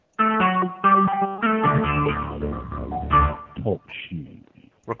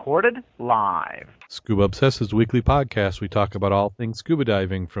recorded live. Scuba Obsessed weekly podcast. We talk about all things scuba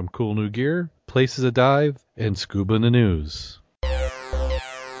diving, from cool new gear, places to dive, and scuba in the news.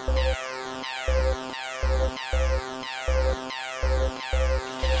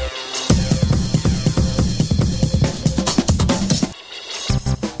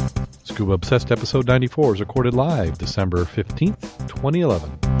 Scuba Obsessed episode 94 is recorded live December 15th,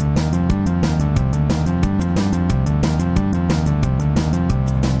 2011.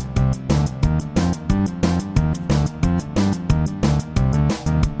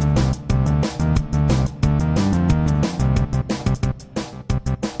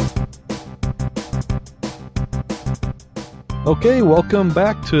 Okay, welcome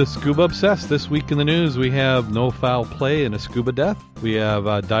back to Scuba Obsessed. This week in the news, we have no foul play and a scuba death. We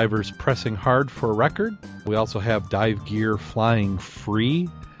have divers pressing hard for a record. We also have dive gear flying free.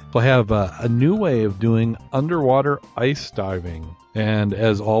 We'll have a new way of doing underwater ice diving. And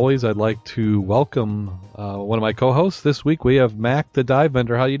as always, I'd like to welcome one of my co-hosts. This week we have Mac, the dive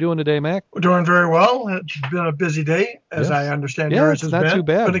vendor. How you doing today, Mac? We're doing very well. It's been a busy day, as I understand yours has been. It's not too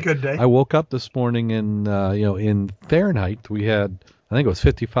bad. Been a good day. I woke up this morning and, in Fahrenheit, we had, I think it was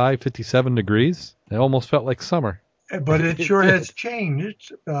 55, 57 degrees. It almost felt like summer. But it sure has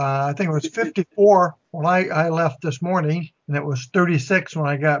changed. I think it was 54 when I left this morning, and it was 36 when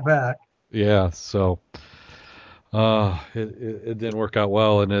I got back. Yeah, so it didn't work out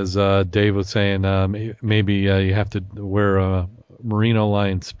well. And as Dave was saying, maybe you have to wear a merino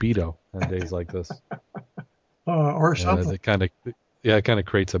line Speedo on days like this. Or something. It kind of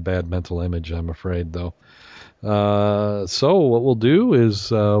creates a bad mental image, I'm afraid, though. So what we'll do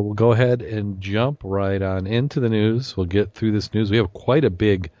is we'll go ahead and jump right on into the news. We'll get through this news. We have quite a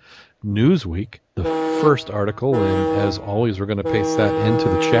big news week. The first article, and as always, we're going to paste that into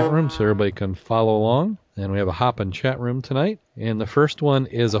the chat room so everybody can follow along. And we have a hoppin' chat room tonight. And the first one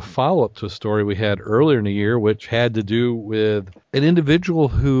is a follow-up to a story we had earlier in the year, which had to do with an individual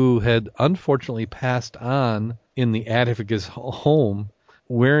who had unfortunately passed on in the attic of his home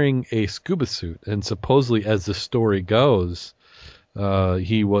wearing a scuba suit. And supposedly, as the story goes,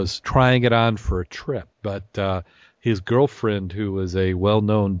 he was trying it on for a trip. But his girlfriend, who was a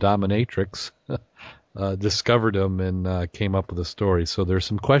well-known dominatrix, discovered him and came up with a story. So there's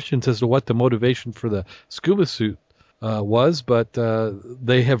some questions as to what the motivation for the scuba suit was, but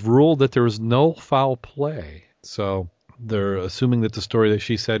they have ruled that there was no foul play. So they're assuming that the story that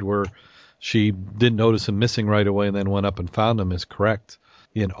she said where she didn't notice him missing right away and then went up and found him is correct.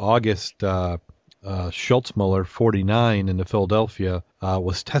 In August, Schultzmuller, 49, in Philadelphia,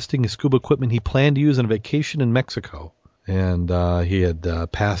 was testing his scuba equipment he planned to use on a vacation in Mexico. And he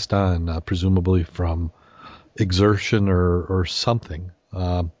had passed on, presumably from exertion or something.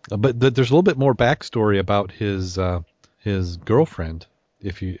 But there's a little bit more backstory about his girlfriend.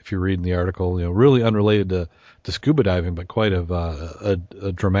 If you read in the article, really unrelated to scuba diving, but quite a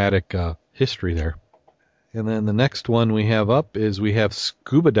dramatic history there. And then the next one we have up is we have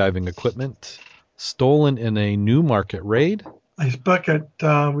scuba diving equipment stolen in a Newmarket raid. Ice Bucket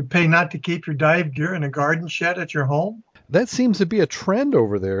would pay not to keep your dive gear in a garden shed at your home. That seems to be a trend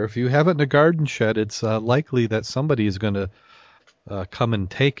over there. If you have it in a garden shed, it's likely that somebody is going to come and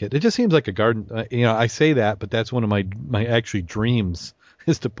take it. It just seems like a garden. I say that, but that's one of my actually dreams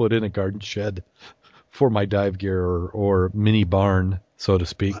is to put in a garden shed for my dive gear or mini barn, so to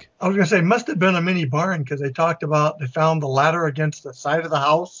speak. I was going to say, it must have been a mini barn because they found the ladder against the side of the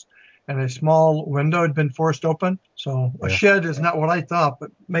house and a small window had been forced open. So a shed is not what I thought,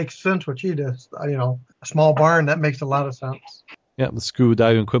 but makes sense what she does. A small barn, that makes a lot of sense. Yeah, the scuba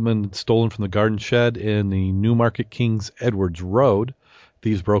diving equipment stolen from the garden shed in the Newmarket Kings Edwards Road.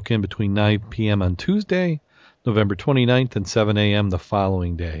 Thieves broke in between 9 p.m. on Tuesday, November 29th, and 7 a.m. the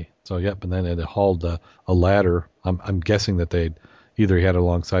following day. So, and then they hauled a ladder. I'm guessing that they'd either had it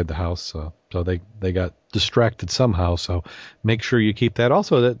alongside the house, so they got distracted somehow. So make sure you keep that.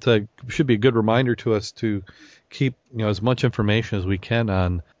 Also, that should be a good reminder to us to keep as much information as we can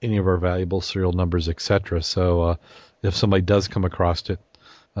on any of our valuable serial numbers, etc. So if somebody does come across it,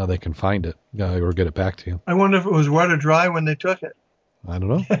 they can find it or get it back to you. I wonder if it was wet or dry when they took it. I don't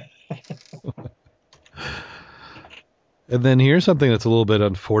know. And then here's something that's a little bit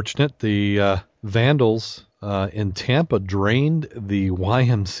unfortunate. The vandals in Tampa drained the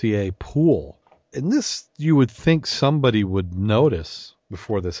YMCA pool. And this, you would think somebody would notice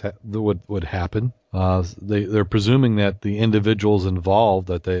before this would happen. They're presuming that the individuals involved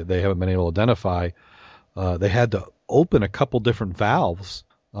that they haven't been able to identify, they had to open a couple different valves.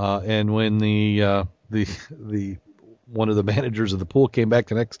 And when the one of the managers of the pool came back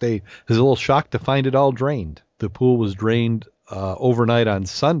the next day, he was a little shocked to find it all drained. The pool was drained overnight on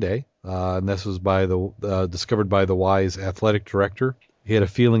Sunday, and this was discovered by the Y's athletic director. He had a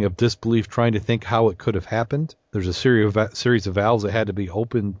feeling of disbelief trying to think how it could have happened. There's a series of valves that had to be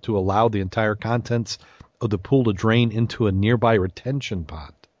opened to allow the entire contents of the pool to drain into a nearby retention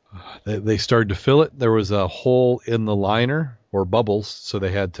pond. They started to fill it. There was a hole in the liner, or bubbles, so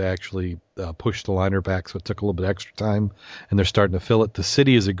they had to actually push the liner back, so it took a little bit extra time, and they're starting to fill it. The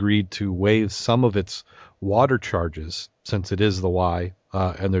city has agreed to waive some of its water charges, since it is the Y,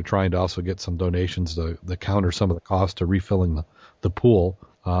 and they're trying to also get some donations to counter some of the cost of refilling the pool.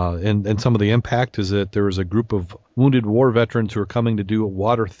 And some of the impact is that there was a group of wounded war veterans who are coming to do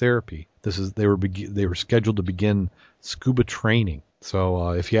water therapy. They were scheduled to begin scuba training. So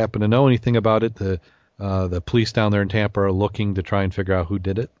if you happen to know anything about it, the police down there in Tampa are looking to try and figure out who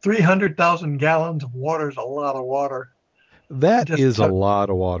did it. 300,000 gallons of water is a lot of water. That is a lot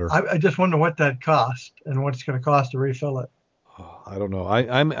of water. I just wonder what that cost and what it's going to cost to refill it. I don't know.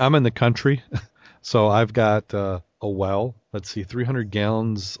 I'm in the country, so I've got a well. Let's see, 300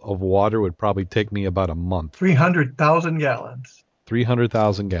 gallons of water would probably take me about a month. 300,000 gallons.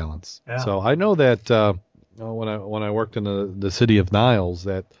 300,000 gallons. Yeah. So I know that when I worked in the city of Niles,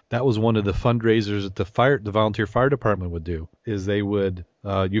 that was one of the fundraisers that the volunteer fire department would do. Is they would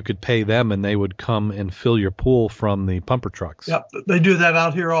you could pay them and they would come and fill your pool from the pumper trucks. Yep, they do that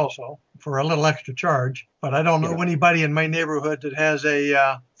out here also for a little extra charge. But I don't know anybody in my neighborhood that has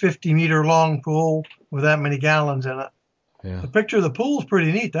a 50-meter long pool with that many gallons in it. Yeah. The picture of the pool is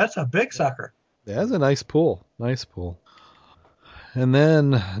pretty neat. That's a big sucker. That's a nice pool. Nice pool. And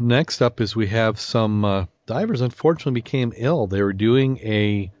then next up is we have some divers unfortunately became ill. They were doing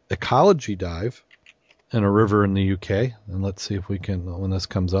a ecology dive in a river in the UK. And let's see if we can, when this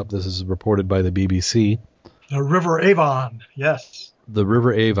comes up, this is reported by the BBC. The River Avon, yes. The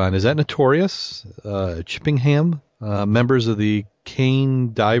River Avon. Is that notorious? Chippingham? Members of the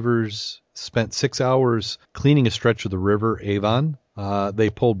Cane divers spent 6 hours cleaning a stretch of the River Avon. They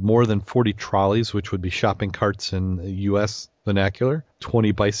pulled more than 40 trolleys, which would be shopping carts in U.S. vernacular,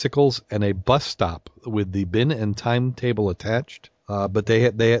 20 bicycles, and a bus stop with the bin and timetable attached. But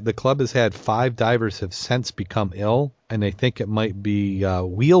the club has had 5 divers have since become ill, and they think it might be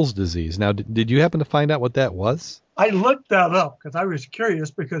Wheels disease. Now, did you happen to find out what that was? I looked that up because I was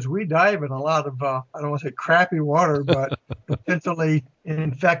curious, because we dive in a lot of, I don't want to say crappy water, but potentially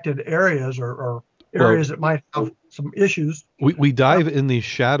infected areas or areas that might have some issues. We dive in the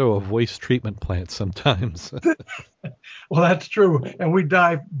shadow of waste treatment plants sometimes. Well, that's true. And we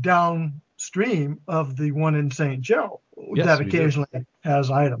dive downstream of the one in St. Joe that occasionally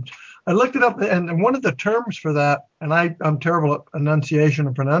has items. I looked it up, and one of the terms for that, and I'm terrible at enunciation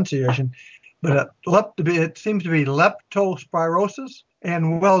and pronunciation, but it seems to be leptospirosis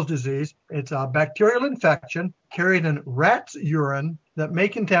and Wells disease. It's a bacterial infection carried in rat's urine that may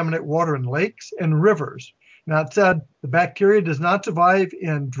contaminate water in lakes and rivers. Now, it said the bacteria does not survive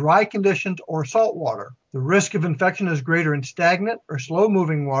in dry conditions or salt water. The risk of infection is greater in stagnant or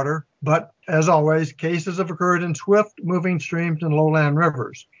slow-moving water, but as always, cases have occurred in swift-moving streams and lowland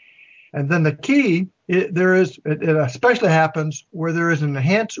rivers. And then the key, it especially happens where there is an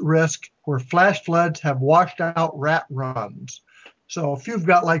enhanced risk where flash floods have washed out rat runs. So if you've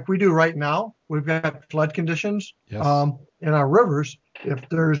got, like we do right now, we've got flood conditions in our rivers. If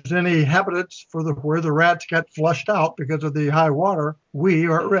there's any habitats where the rats got flushed out because of the high water, we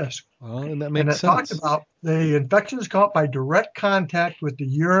are at risk. Well, and that makes sense. And it talks about the infection is caught by direct contact with the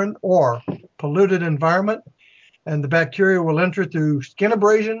urine or polluted environment, and the bacteria will enter through skin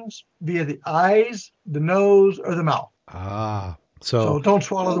abrasions via the eyes, the nose, or the mouth. So don't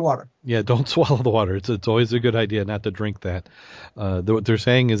swallow the water. Yeah, don't swallow the water. It's always a good idea not to drink that. What they're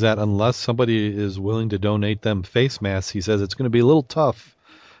saying is that unless somebody is willing to donate them face masks, he says it's going to be a little tough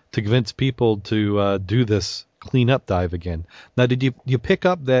to convince people to do this cleanup dive again. Now, did you pick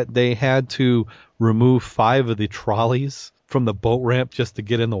up that they had to remove 5 of the trolleys from the boat ramp just to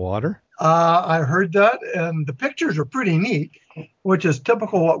get in the water? I heard that, and the pictures are pretty neat, which is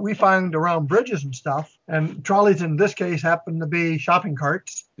typical what we find around bridges and stuff. And trolleys in this case happen to be shopping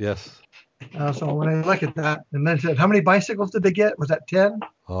carts. Yes. So when I look at that, and then said, how many bicycles did they get? Was that 10?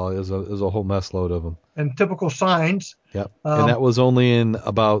 Oh, it was a whole mess load of them. And typical signs. Yep. And that was only in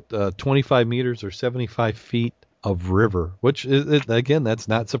about 25 meters or 75 feet of river, which is, again, that's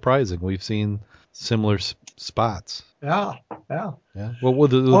not surprising. We've seen similar spots. Yeah. Well,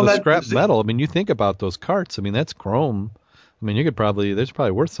 with the scrap metal, I mean, you think about those carts. I mean, that's chrome. I mean, there's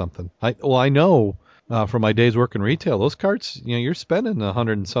probably worth something. I know from my days working retail, those carts, you're spending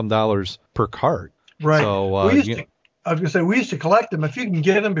 $100 and some per cart. Right. So I was going to say, we used to collect them. If you can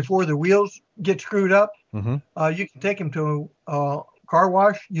get them before the wheels get screwed up, Mm-hmm. you can take them to a car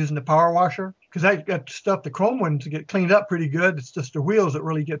wash using the power washer, because that stuff, the chrome ones, get cleaned up pretty good. It's just the wheels that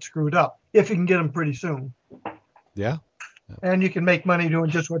really get screwed up, if you can get them pretty soon. Yeah. And you can make money doing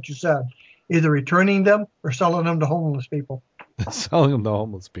just what you said, either returning them or selling them to homeless people. Selling them to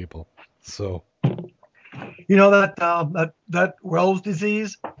homeless people. So. You know that Wells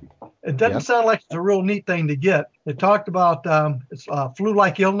disease? It doesn't sound like it's a real neat thing to get. It talked about it's a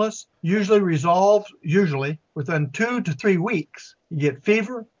flu-like illness, usually resolves within 2 to 3 weeks. You get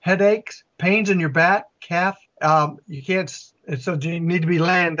fever, headaches, pains in your back, calf. You can't. So you need to be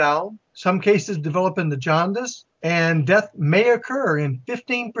laying down. Some cases develop into jaundice, and death may occur in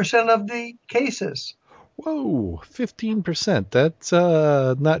 15% of the cases. Whoa, 15%. That's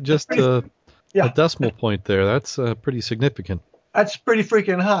not just a decimal point there. That's pretty significant. That's pretty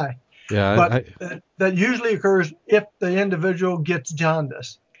freaking high. Yeah, but that usually occurs if the individual gets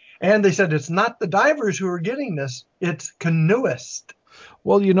jaundice. And they said it's not the divers who are getting this, it's canoeists.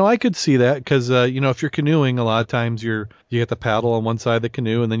 Well, I could see that because, if you're canoeing, a lot of times you get the paddle on one side of the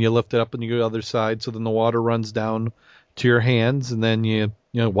canoe and then you lift it up and you go to the other side. So then the water runs down to your hands and then you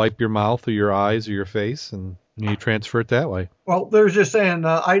wipe your mouth or your eyes or your face and you transfer it that way. Well, they're just saying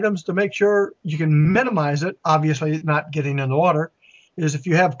items to make sure you can minimize it, obviously not getting in the water, is if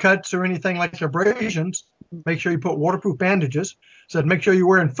you have cuts or anything like abrasions, make sure you put waterproof bandages. So make sure you're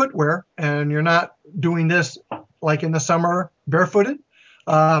wearing footwear and you're not doing this like in the summer barefooted.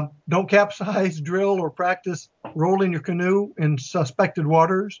 Don't capsize, drill, or practice rolling your canoe in suspected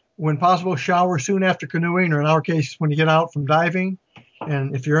waters. When possible, shower soon after canoeing, or in our case, when you get out from diving.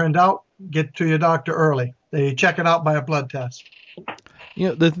 And if you're in doubt, get to your doctor early. They check it out by a blood test.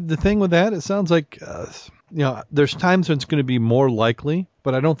 The thing with that, it sounds like, there's times when it's going to be more likely,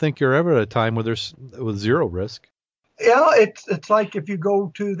 but I don't think you're ever at a time where there's with zero risk. Yeah, it's like if you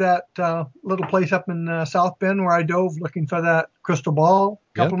go to that little place up in South Bend where I dove looking for that crystal ball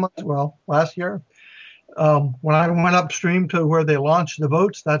last year. When I went upstream to where they launched the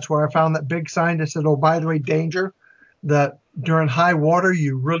boats, that's where I found that big sign that said, "Oh, by the way, danger," that during high water,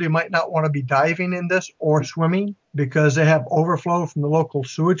 you really might not want to be diving in this or swimming because they have overflow from the local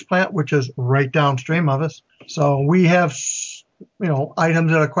sewage plant, which is right downstream of us. So we have,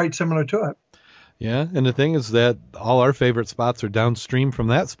 items that are quite similar to it. Yeah, and the thing is that all our favorite spots are downstream from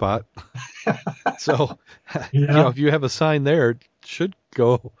that spot. So, if you have a sign there, it should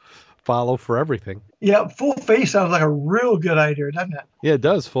go follow for everything. Yeah, full face sounds like a real good idea, doesn't it? Yeah, it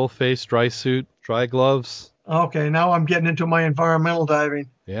does. Full face, dry suit, dry gloves. Okay, now I'm getting into my environmental diving.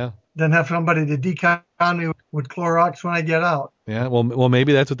 Yeah. Then have somebody to decon me with Clorox when I get out. Yeah, well,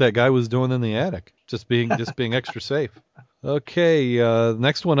 maybe that's what that guy was doing in the attic, just being extra safe. Okay,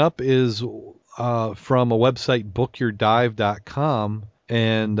 next one up is from a website, bookyourdive.com,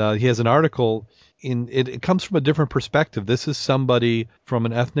 and he has an article. It comes from a different perspective. This is somebody from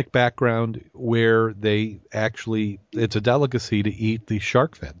an ethnic background where it's a delicacy to eat the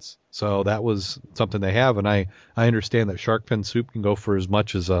shark fins. So that was something they have, and I understand that shark fin soup can go for as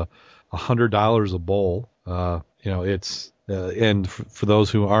much as $100 a bowl. And for those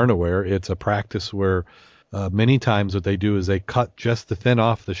who aren't aware, it's a practice where many times what they do is they cut just the fin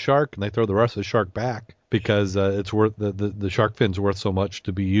off the shark and they throw the rest of the shark back because it's worth the shark fin's worth so much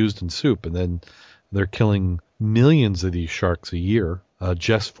to be used in soup, and then they're killing millions of these sharks a year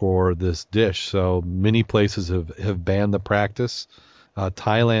just for this dish. So many places have banned the practice.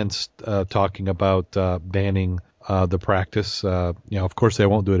 Thailand's talking about banning the practice. Of course they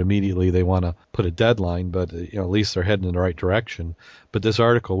won't do it immediately. They want to put a deadline, but at least they're heading in the right direction. But this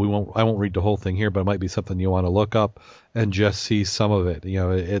article, I won't read the whole thing here, but it might be something you want to look up and just see some of it.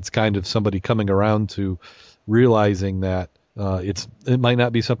 It's kind of somebody coming around to realizing that it might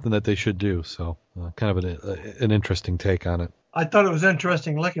not be something that they should do. So kind of an interesting take on it. I thought it was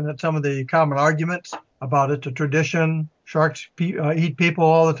interesting looking at some of the common arguments about it's a tradition. Sharks eat people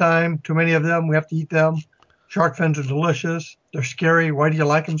all the time. Too many of them. We have to eat them. Shark fins are delicious. They're scary. Why do you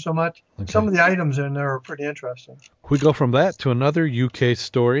like them so much? Okay. Some of the items in there are pretty interesting. We go from that to another UK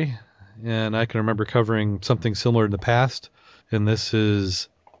story, and I can remember covering something similar in the past, and this is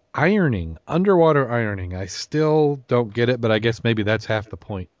ironing, underwater ironing. I still don't get it, but I guess maybe that's half the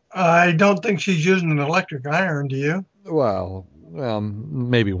point. I don't think she's using an electric iron, do you? Well,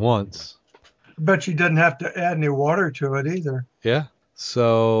 maybe once. I bet she doesn't have to add any water to it either. Yeah.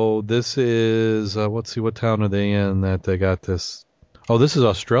 So this is, let's see, what town are they in that they got this? Oh, this is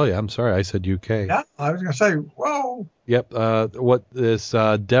Australia. I'm sorry, I said UK. Yeah, I was going to say, whoa. Yep.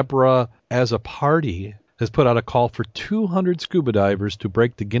 Deborah as a party has put out a call for 200 scuba divers to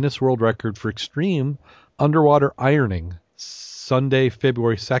break the Guinness World Record for extreme underwater ironing Sunday,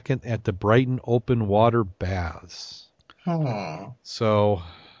 February 2nd at the Brighton Open Water Baths. So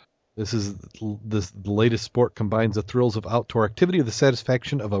the latest sport combines the thrills of outdoor activity with the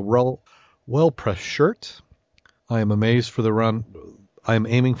satisfaction of a well-pressed shirt. I am amazed for the run. I am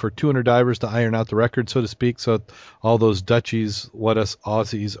aiming for 200 divers to iron out the record, so to speak, so all those Dutchies, what us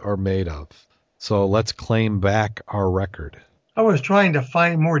Aussies are made of. So let's claim back our record. I was trying to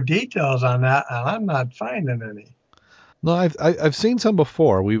find more details on that, and I'm not finding any. No, I've seen some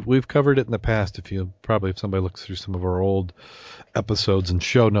before. We've covered it in the past. If somebody looks through some of our old episodes and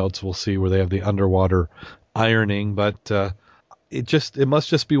show notes, we'll see where they have the underwater ironing. But it must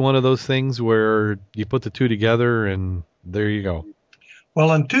just be one of those things where you put the two together and there you go.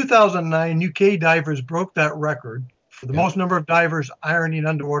 Well, in 2009, UK divers broke that record for the most number of divers ironing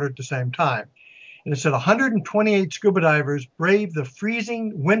underwater at the same time. And it said 128 scuba divers braved the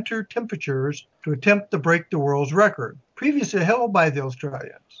freezing winter temperatures to attempt to break the world's record, previously held by the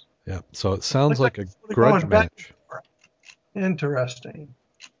Australians. Yeah, so it sounds like a grudge match. Interesting.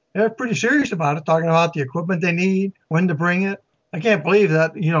 They're pretty serious about it, talking about the equipment they need, when to bring it. I can't believe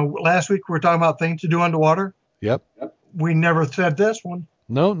that, last week we were talking about things to do underwater. Yep. We never said this one.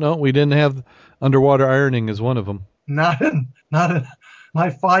 No, we didn't have underwater ironing as one of them. Not in my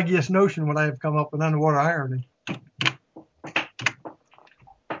foggiest notion would I have come up with underwater ironing.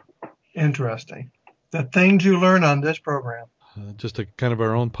 Interesting. The things you learn on this program. Just a kind of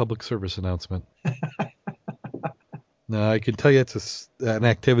our own public service announcement. No, I can tell you it's an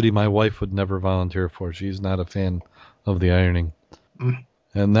activity my wife would never volunteer for. She's not a fan of the ironing.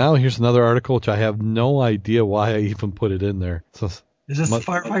 And now here's another article which I have no idea why I even put it in there. So, is this the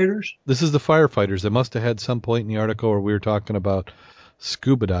firefighters? This is the firefighters. They must have had some point in the article where we were talking about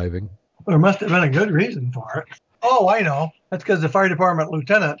scuba diving. Well, there must have been a good reason for it. Oh, I know. That's because the fire department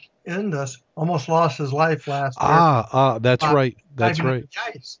lieutenant in this almost lost his life last year. That's right. That's right.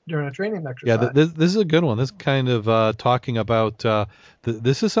 Ice during a training exercise. Yeah, this is a good one. This kind of talking about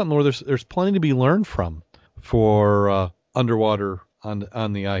this is something where there's plenty to be learned from for underwater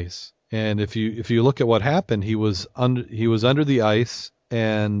on the ice. And if you look at what happened, he was under the ice,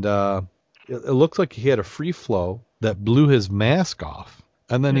 and it looks like he had a free flow that blew his mask off,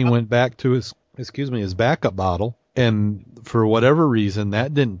 and then he went back to his backup bottle, and for whatever reason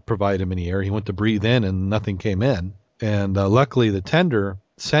that didn't provide him any air. He went to breathe in, and nothing came in. And luckily the tender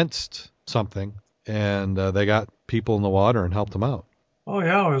sensed something, and they got people in the water and helped him out. Oh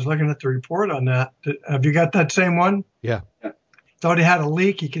yeah, I was looking at the report on that. Have you got that same one? Yeah. Thought he had a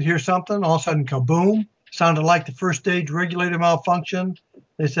leak. He could hear something. All of a sudden, kaboom! Sounded like the first stage regulator malfunctioned.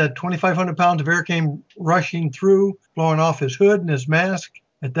 They said 2,500 pounds of air came rushing through, blowing off his hood and his mask.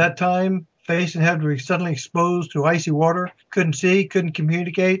 At that time, face and head were suddenly exposed to icy water. Couldn't see, couldn't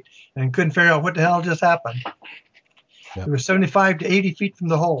communicate, and couldn't figure out what the hell just happened. Yep. It was 75 to 80 feet from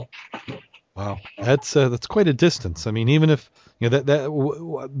the hole. Wow, that's quite a distance. I mean, even if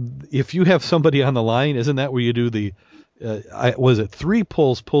if you have somebody on the line, isn't that where you do the was it 3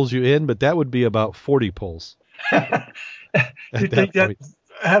 pulls you in, but that would be about 40 pulls. You think that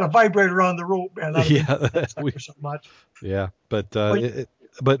had a vibrator on the rope, man? So much. Yeah, but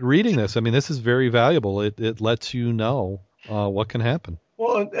reading this, I mean, this is very valuable. It lets you know what can happen.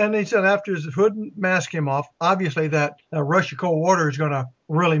 Well, and they said after his hood and mask came off, obviously that rush of cold water is going to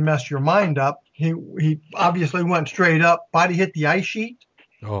really mess your mind up. He obviously went straight up, body hit the ice sheet.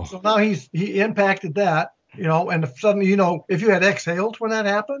 Oh. So now he impacted that. And suddenly, if you had exhaled when that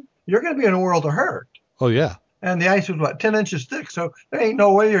happened, you're going to be in a world of hurt. Oh, yeah. And the ice was, 10 inches thick, so there ain't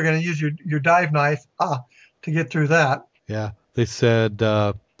no way you're going to use your dive knife to get through that. Yeah. They said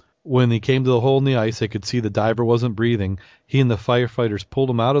when they came to the hole in the ice, they could see the diver wasn't breathing. He and the firefighters pulled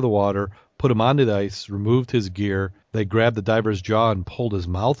him out of the water, put him onto the ice, removed his gear. They grabbed the diver's jaw and pulled his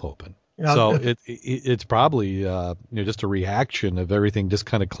mouth open. Yeah, so it's probably just a reaction of everything just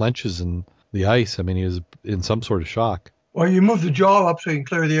kind of clenches in the ice. I mean, he was in some sort of shock. Well, you move the jaw up so you can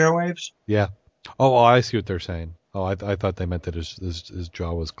clear the airwaves. Yeah. Oh, I see what they're saying. Oh, I thought they meant that his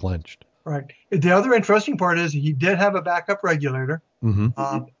jaw was clenched. Right. The other interesting part is he did have a backup regulator,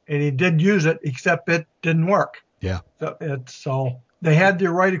 and he did use it, except it didn't work. Yeah. So they had the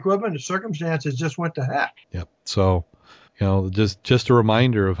right equipment. The circumstances just went to heck. Yep. So, just a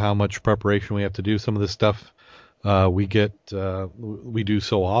reminder of how much preparation we have to do. Some of this stuff we do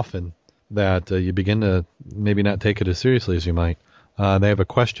so often that you begin to maybe not take it as seriously as you might. They have a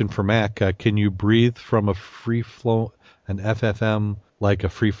question for Mac. Can you breathe from an FFM like a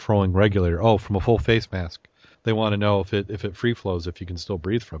free-flowing regulator? Oh, from a full face mask. They want to know if it free flows, if you can still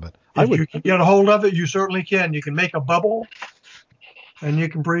breathe from it. If you can get a hold of it, you certainly can. You can make a bubble, and you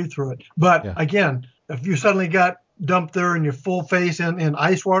can breathe through it. But again, if you suddenly got dumped there and your full face in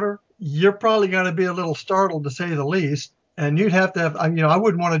ice water, you're probably going to be a little startled, to say the least. And you'd have to have, I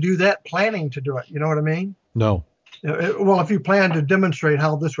wouldn't want to do that planning to do it. You know what I mean? No. Well, if you plan to demonstrate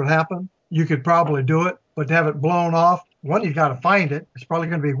how this would happen, you could probably do it. But to have it blown off, one, you've got to find it. It's probably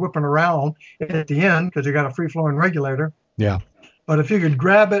going to be whipping around at the end because you got a free-flowing regulator. Yeah. But if you could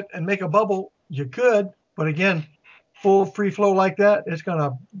grab it and make a bubble, you could. But again, full free flow like that, it's going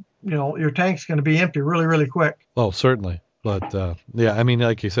to, your tank's going to be empty really, really quick. Oh, certainly. But yeah, I mean,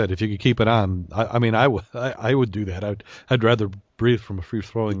 like you said, if you could keep it on, I would do that. I'd rather breathe from a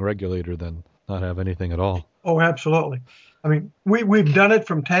free-flowing regulator than not have anything at all. Oh, absolutely. I mean, we've done it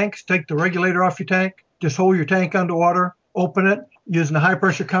from tanks. Take the regulator off your tank, just hold your tank underwater, open it. Using the high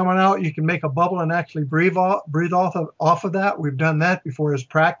pressure coming out, you can make a bubble and actually breathe off of that. We've done that before as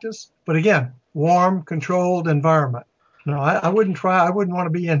practice. But again, warm, controlled environment. No, I wouldn't try. I wouldn't want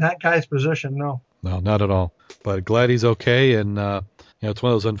to be in that guy's position. No. No, not at all. But glad he's okay. And, it's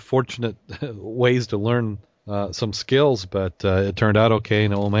one of those unfortunate ways to learn some skills, but it turned out okay,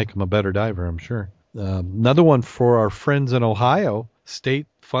 and it will make him a better diver, I'm sure. Another one for our friends in Ohio. State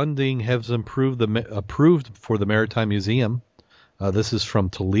funding has approved for the Maritime Museum. This is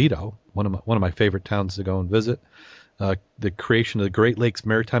from Toledo, one of my favorite towns to go and visit. The creation of the Great Lakes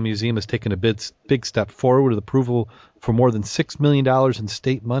Maritime Museum has taken a big step forward with approval for more than $6 million in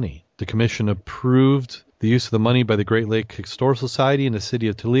state money. The commission approved the use of the money by the Great Lake Historical Society and the city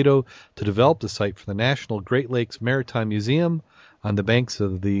of Toledo to develop the site for the National Great Lakes Maritime Museum on the banks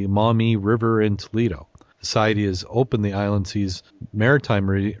of the Maumee River in Toledo. The society has opened the Inland Seas Maritime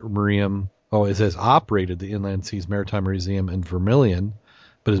Museum. It has operated the Inland Seas Maritime Museum in Vermilion,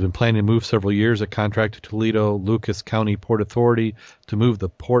 but has been planning to move several years. It contracted Toledo Lucas County Port Authority to move the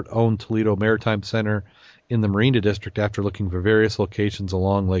port-owned Toledo Maritime Center in the Marina District after looking for various locations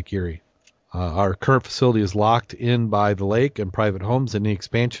along Lake Erie. Our current facility is locked in by the lake and private homes, and the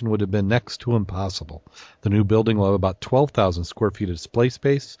expansion would have been next to impossible. The new building will have about 12,000 square feet of display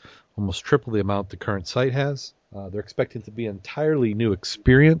space, almost triple the amount the current site has. They're expecting to be an entirely new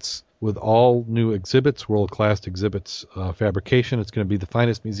experience with all new exhibits, world-class exhibits, fabrication. It's going to be the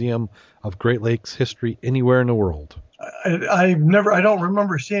finest museum of Great Lakes history anywhere in the world. I don't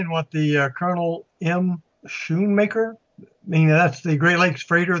remember seeing what the Colonel M. Schoonmaker, that's the Great Lakes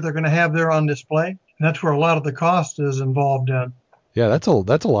freighter they're going to have there on display. And that's where a lot of the cost is involved in. Yeah, that's a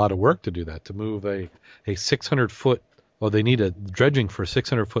lot of work to do that, to move a 600-foot, they need a dredging for a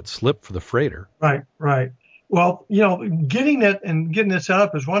 600-foot slip for the freighter. Right. Well, getting it set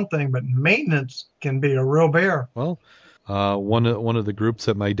up is one thing, but maintenance can be a real bear. Well, one of the groups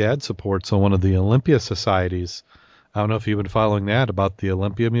that my dad supports on one of the Olympia societies, I don't know if you've been following that about the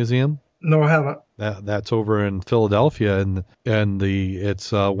Olympia Museum. No, I haven't. That's over in Philadelphia, and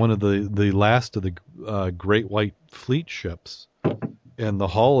it's one of the last of the Great White Fleet ships, and the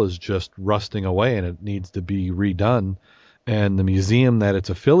hull is just rusting away, and it needs to be redone. And the museum that it's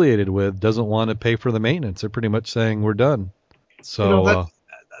affiliated with doesn't want to pay for the maintenance. They're pretty much saying we're done. So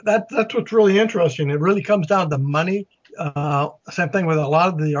that's what's really interesting. It really comes down to money. Same thing with a lot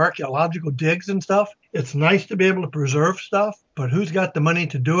of the archaeological digs and stuff. It's nice to be able to preserve stuff, but who's got the money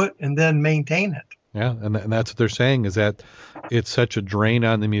to do it and then maintain it? Yeah, and that's what they're saying, is that it's such a drain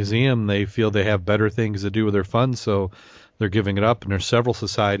on the museum. They feel they have better things to do with their funds, so they're giving it up. And there's several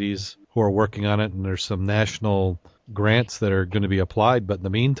societies who are working on it, and there's some national grants that are going to be applied. But in the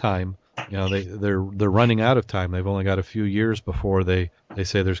meantime, they're running out of time. They've only got a few years before they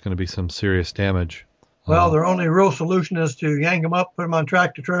say there's going to be some serious damage. Well, their only real solution is to yank them up, put them on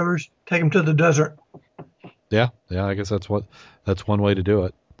tractor trailers, take them to the desert. Yeah, I guess that's one way to do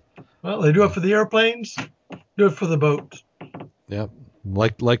it. Well, they do it for the airplanes, do it for the boats. Yeah,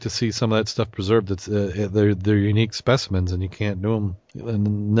 like to see some of that stuff preserved. It's they're unique specimens, and you can't do them.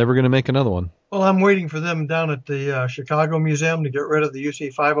 And never going to make another one. Well, I'm waiting for them down at the Chicago Museum to get rid of the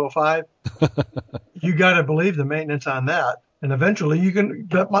UC 505. You got to believe the maintenance on that, and eventually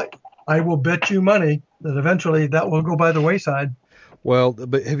I will bet you money that eventually that will go by the wayside. Well,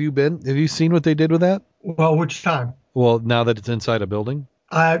 but have you seen what they did with that? Well, which time? Well, now that it's inside a building.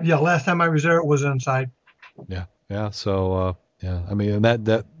 Last time I was there, it was inside. Yeah. So, I mean,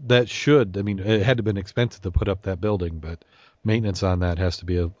 that should. I mean, it had to have been expensive to put up that building, but maintenance on that has to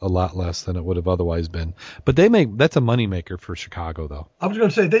be a lot less than it would have otherwise been. But that's a moneymaker for Chicago, though. I was going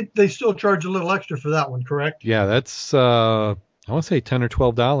to say they still charge a little extra for that one, correct? Yeah, that's I want to say $10 or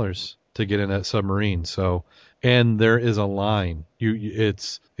 $12 to get in that submarine. So, and there is a line.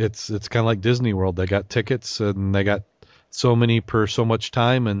 It's kind of like Disney World. They got tickets, and they got so many per so much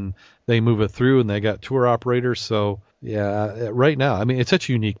time, and they move it through, and they got tour operators. So Yeah, right now, I mean, it's such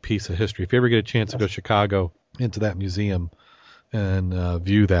a unique piece of history. If you ever get a chance to go to Chicago into that museum and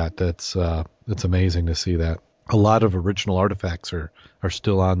view that, it's amazing to see that. A lot of original artifacts are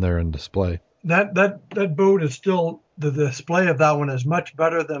still on there in display. That boat is still, the display of that one is much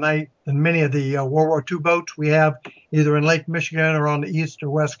better than many of the World War II boats we have either in Lake Michigan or on the east or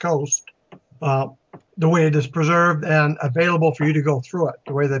west coast. The way it is preserved and available for you to go through it,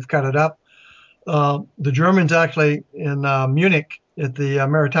 the way they've cut it up. The Germans actually in Munich at the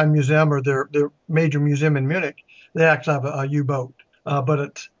Maritime Museum, or their major museum in Munich, they actually have a U-boat. But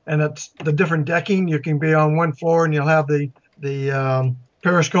it's the different decking. You can be on one floor and you'll have the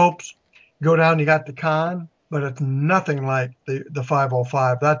periscopes. Go down, you got the con, but it's nothing like the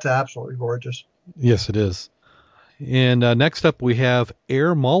 505. That's absolutely gorgeous. Yes, it is. And next up, we have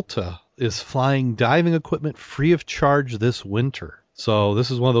Air Malta is flying diving equipment free of charge this winter. So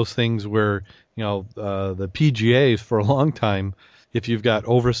this is one of those things where, the PGA for a long time, if you've got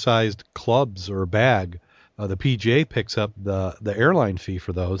oversized clubs or a bag, the PGA picks up the airline fee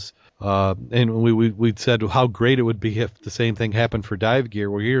for those. And we'd said how great it would be if the same thing happened for dive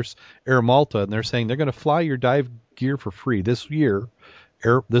gear. Well, here's Air Malta, and they're saying they're going to fly your dive gear for free this year.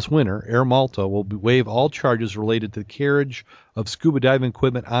 This winter, Air Malta will waive all charges related to the carriage of scuba diving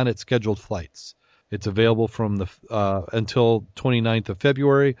equipment on its scheduled flights. It's available from until 29th of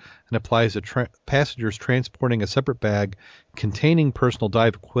February and applies to passengers transporting a separate bag containing personal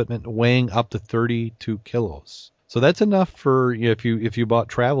dive equipment weighing up to 32 kilos. So that's enough for if you bought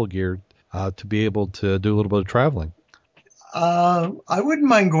travel gear to be able to do a little bit of traveling. I wouldn't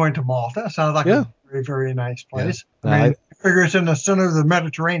mind going to Malta. It sounds like a very, very nice place. Yeah. I figure it's in the center of the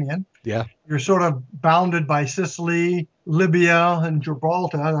Mediterranean. Yeah. You're sort of bounded by Sicily, Libya, and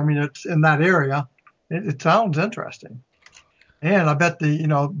Gibraltar. I mean, it's in that area. It sounds interesting. And I bet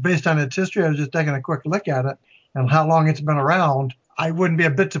based on its history, I was just taking a quick look at it and how long it's been around. I wouldn't be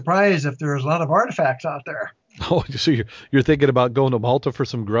a bit surprised if there's a lot of artifacts out there. Oh, so you're thinking about going to Malta for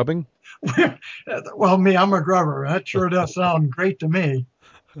some grubbing? Well, I'm a grubber. That sure does sound great to me.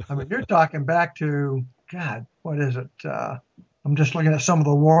 I mean, you're talking back to, God, what is it? I'm just looking at some of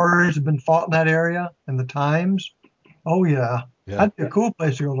the wars that have been fought in that area and the times. Oh, yeah. That'd be a cool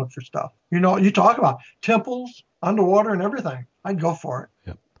place to go look for stuff. You talk about temples, underwater, and everything. I'd go for it.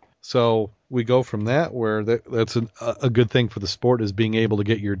 Yep. So we go from that, where that's a good thing for the sport, is being able to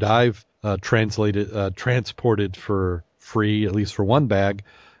get your dive transported for free, at least for one bag.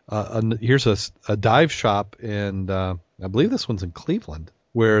 Here's a dive shop, and I believe this one's in Cleveland,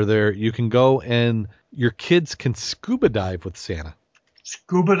 where you can go and your kids can scuba dive with Santa.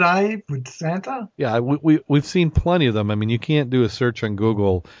 Scuba dive with Santa? Yeah, we've seen plenty of them. I mean, you can't do a search on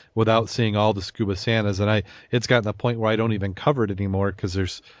Google without seeing all the scuba Santas, and it's gotten to the point where I don't even cover it anymore because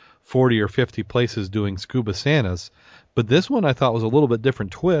there's 40 or 50 places doing scuba Santas. But this one I thought was a little bit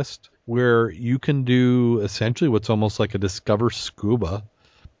different twist, where you can do essentially what's almost like a Discover Scuba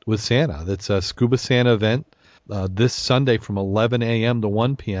with Santa. That's a Scuba Santa event this Sunday from 11 a.m. to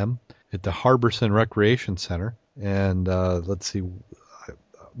 1 p.m. at the Harbison Recreation Center. And let's see,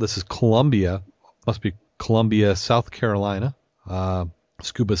 this is Columbia, must be Columbia, South Carolina.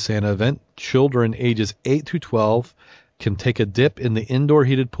 Scuba Santa event. Children ages 8 to 12 can take a dip in the indoor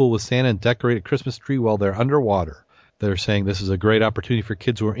heated pool with Santa and decorate a Christmas tree while they're underwater. They're saying this is a great opportunity for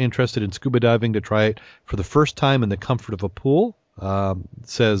kids who are interested in scuba diving to try it for the first time in the comfort of a pool.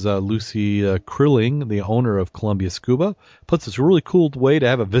 Says Lucy Krilling, the owner of Columbia Scuba, puts it's a really cool way to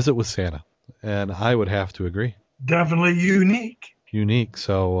have a visit with Santa. And I would have to agree. Definitely unique.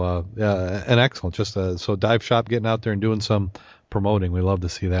 So, and excellent. Just so dive shop getting out there and doing some promoting. We love to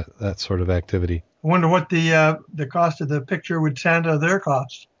see that sort of activity. I wonder what the cost of the picture with Santa there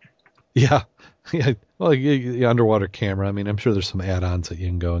costs. Yeah. Well, the underwater camera. I mean, I'm sure there's some add-ons that you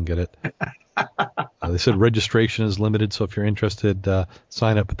can go and get it. They said registration is limited, so if you're interested,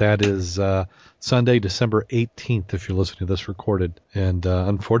 sign up. But that is Sunday, December 18th, if you're listening to this recorded. And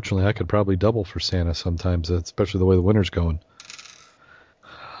unfortunately, I could probably double for Santa sometimes, especially the way the winter's going.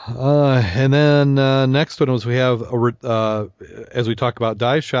 And then next one was we have, as we talk about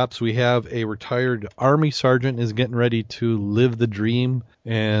dive shops, we have a retired Army sergeant is getting ready to live the dream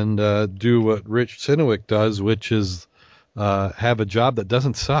and do what Rich Sinowick does, which is have a job that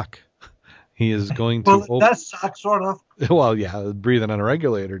doesn't suck. He is going to... Well, that sucks, sort of. Well, yeah, breathing on a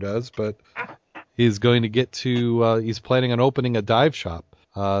regulator does, but he's going to get to... he's planning on opening a dive shop.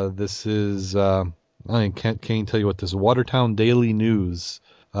 This is... I can't tell you what this is. Watertown Daily News,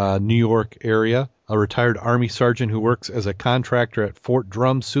 New York area. a retired Army sergeant who works as a contractor at Fort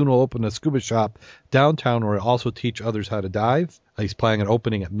Drum. Soon will open a scuba shop downtown where he'll also teach others how to dive. He's planning on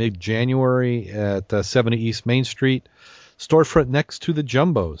opening at mid-January at 70 East Main Street, storefront next to the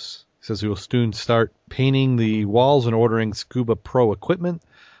Jumbos. He says he will soon start painting the walls and ordering Scuba Pro equipment.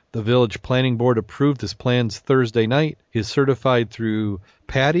 The Village Planning Board approved his plans Thursday night. He is certified through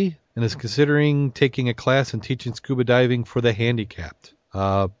PADI and is considering taking a class in teaching scuba diving for the handicapped.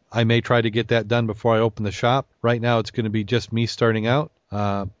 I may try to get that done before I open the shop. Right now, it's going to be just me starting out.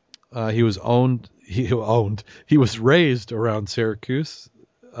 He was raised around Syracuse,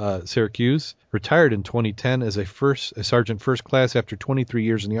 retired in 2010 as a sergeant first class after 23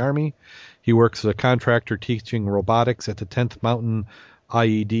 years in the Army. He works as a contractor teaching robotics at the 10th Mountain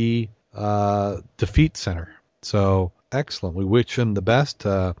IED Defeat Center. So excellent. We wish him the best.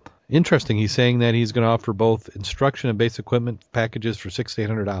 Interesting. He's saying that he's going to offer both instruction and base equipment packages for $600 to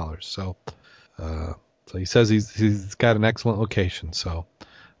 $800. So he says he's got an excellent location. So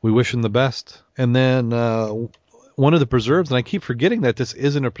we wish him the best. And then one of the preserves, and I keep forgetting that this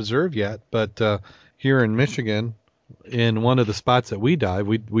isn't a preserve yet, but here in Michigan, in one of the spots that we dive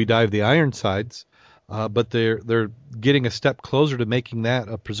the Ironsides, but they're getting a step closer to making that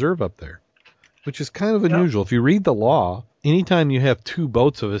a preserve up there, which is kind of unusual. If you read the law, anytime you have two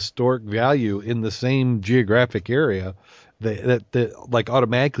boats of historic value in the same geographic area, that like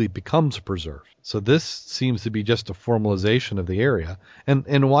automatically becomes a preserve. So this seems to be just a formalization of the area.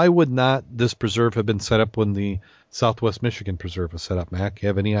 And why would not this preserve have been set up when the Southwest Michigan Preserve was set up, Mac? You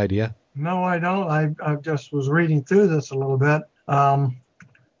have any idea? No, I don't. I just was reading through this a little bit.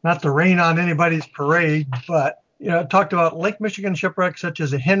 Not to rain on anybody's parade, but it talked about Lake Michigan shipwrecks such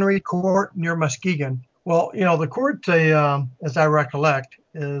as the Henry Court near Muskegon. Well, the court, as I recollect,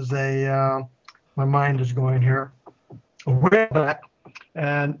 is my mind is going here, a whaleback,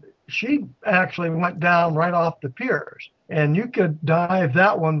 and she actually went down right off the piers. And you could dive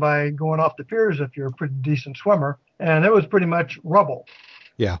that one by going off the piers if you're a pretty decent swimmer. And it was pretty much rubble.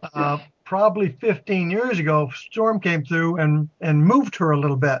 Yeah. Probably 15 years ago, a storm came through and moved her a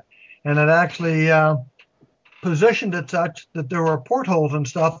little bit. And it actually positioned it such that there were portholes and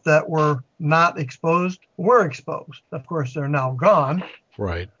stuff that were not exposed, were exposed. Of course, they're now gone.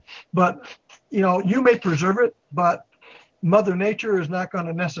 Right. But, you may preserve it, but Mother Nature is not going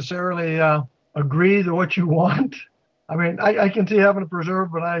to necessarily agree to what you want. I mean, I can see having a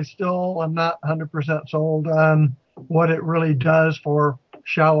preserve, but I still am not 100% sold on what it really does for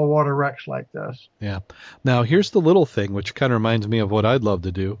shallow water wrecks like this. Yeah. Now, here's the little thing, which kind of reminds me of what I'd love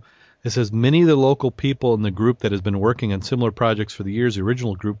to do. It says many of the local people in the group that has been working on similar projects for the years, the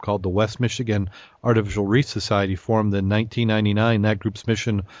original group called the West Michigan Artificial Reef Society formed in 1999. That group's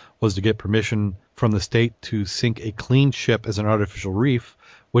mission was to get permission from the state to sink a clean ship as an artificial reef,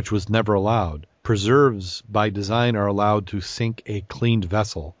 which was never allowed. Preserves by design are allowed to sink a cleaned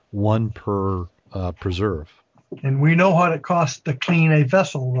vessel, one per preserve. And we know what it costs to clean a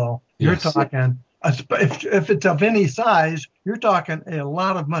vessel, though. Yes. You're talking, if it's of any size, you're talking a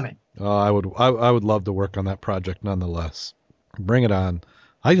lot of money. I would love to work on that project nonetheless. Bring it on.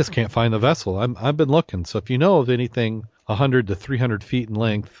 I just can't find the vessel. I've been looking. So if you know of anything 100 to 300 feet in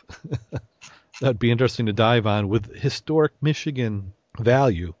length, that'd be interesting to dive on with historic Michigan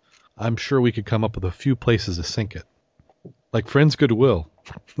value. I'm sure we could come up with a few places to sink it. Like Friends Goodwill.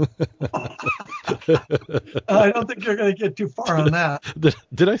 I don't think you're going to get too far on that.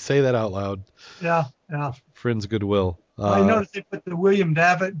 Did I say that out loud? Yeah. Friends Goodwill. I noticed they put the William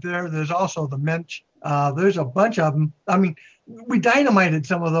Davitt there. There's also the Mensch. There's a bunch of them. I mean, we dynamited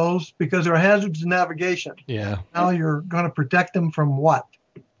some of those because they're hazards to navigation. Yeah. Now you're going to protect them from what?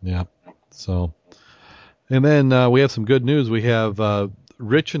 Yeah. So, and then we have some good news. We have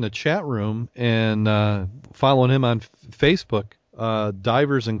Rich in the chat room, and following him on Facebook,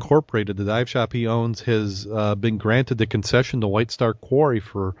 Divers Incorporated, the dive shop he owns, has been granted the concession to White Star Quarry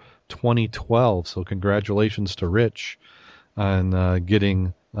for 2012. So congratulations to Rich on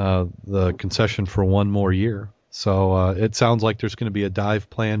getting the concession for one more year. So it sounds like there's going to be a dive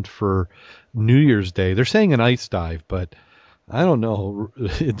planned for New Year's Day. They're saying an ice dive, but I don't know. Are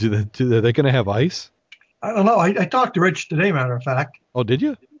they going to have ice? I don't know. I talked to Rich today, matter of fact. Oh, did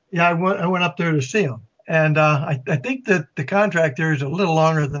you? Yeah, I went up there to see him. And I think that the contract there is a little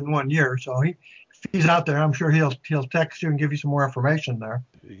longer than 1 year. So if he's out there, I'm sure he'll text you and give you some more information there.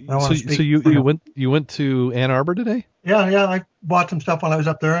 So you went to Ann Arbor today? Yeah. I bought some stuff when I was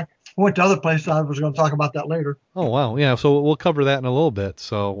up there. I went to other places. I was going to talk about that later. Oh, wow. Yeah, so we'll cover that in a little bit.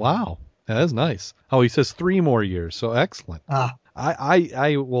 So, wow. Yeah, that's nice. Oh, he says 3 more years. So excellent.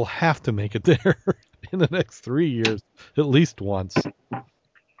 I will have to make it there in the next 3 years, at least once.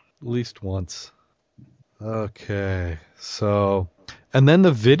 Okay. So, and then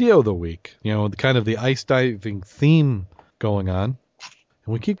the video of the week, kind of the ice diving theme going on.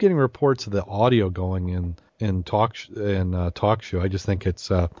 And we keep getting reports of the audio going in talk show. I just think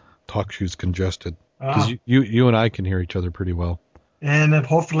it's talk show's congested because Ah. you and I can hear each other pretty well. And if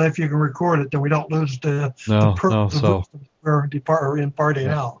hopefully if you can record it, then we don't lose the No. So we're imparting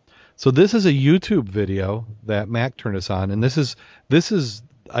yeah. out. So this is a YouTube video that Mac turned us on, and this is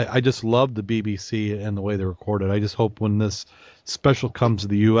I just love the BBC and the way they record it. I just hope when this special comes to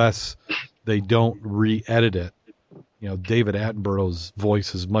the U.S., they don't re-edit it. David Attenborough's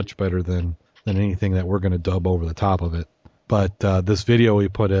voice is much better than anything that we're going to dub over the top of it. But this video we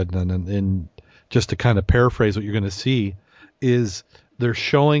put in, and just to kind of paraphrase what you're going to see, is they're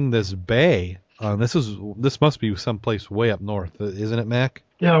showing this bay. This must be someplace way up north, isn't it, Mac?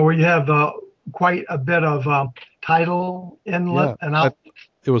 Yeah, where you have quite a bit of tidal inlet and out.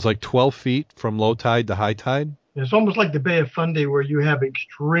 It was like 12 feet from low tide to high tide. It's almost like the Bay of Fundy where you have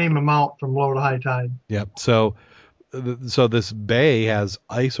extreme amount from low to high tide. Yep. So this bay has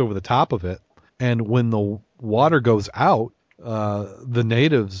ice over the top of it, and when the water goes out, the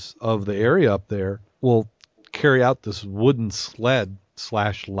natives of the area up there will carry out this wooden sled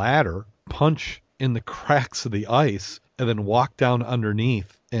 / ladder, punch in the cracks of the ice, and then walk down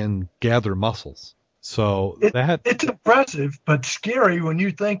underneath and gather mussels. So it's impressive, but scary when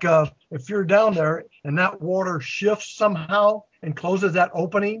you think of if you're down there and that water shifts somehow and closes that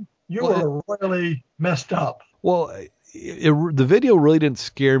opening, you are really messed up. Well, the video really didn't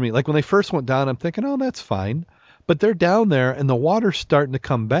scare me. Like when they first went down, I'm thinking, oh, that's fine. But they're down there and the water's starting to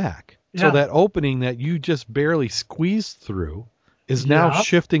come back. Yeah. So that opening that you just barely squeezed through is now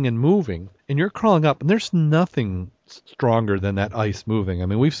shifting and moving. And you're crawling up, and there's nothing stronger than that ice moving. I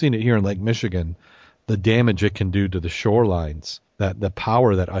mean, we've seen it here in Lake Michigan, the damage it can do to the shorelines, that the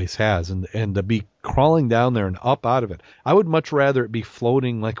power that ice has, and to be crawling down there and up out of it. I would much rather it be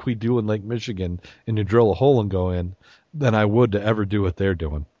floating like we do in Lake Michigan and you drill a hole and go in than I would to ever do what they're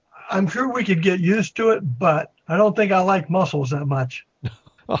doing. I'm sure we could get used to it, but I don't think I like mussels that much.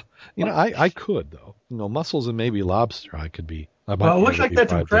 I could, though. Mussels and maybe lobster I could be. Well, it looks like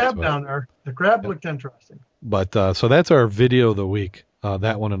that's a crab down there. The crab looked interesting. But so that's our video of the week.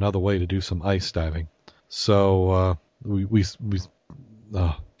 That one, another way to do some ice diving. So we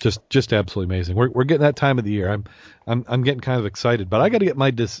just absolutely amazing. We're getting that time of the year. I'm getting kind of excited, but I got to get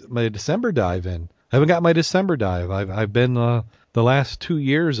my December dive in. I haven't got my December dive. I've been the last 2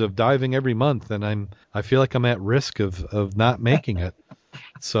 years of diving every month, and I feel like I'm at risk of not making it.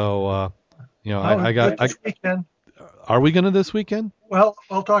 So I got this weekend. Are we going to this weekend? Well,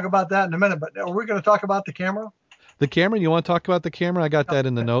 we'll talk about that in a minute. But are we going to talk about the camera? The camera? You want to talk about the camera? I got that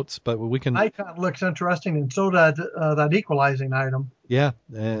in the notes, but we can. Icon looks interesting, and so does that equalizing item. Yeah,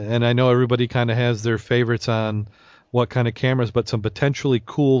 and I know everybody kind of has their favorites on what kind of cameras, but some potentially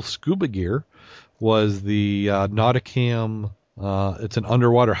cool scuba gear was the Nauticam. It's an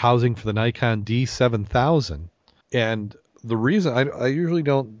underwater housing for the Nikon D7000, and the reason I usually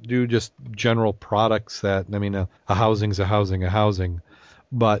don't do just general products a housing's a housing.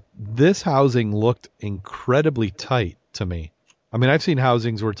 But this housing looked incredibly tight to me. I mean, I've seen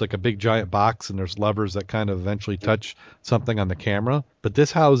housings where it's like a big giant box and there's levers that kind of eventually touch something on the camera. But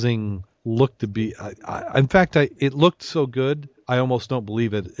this housing looked to be, in fact, it looked so good, I almost don't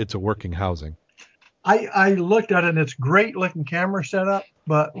believe it's a working housing. I looked at it and it's great looking camera setup.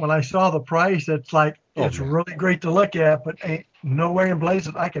 But when I saw the price, it's like, it's really great to look at, but ain't no way in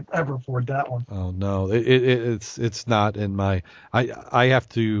blazes I could ever afford that one. Oh no, it's not in my. I have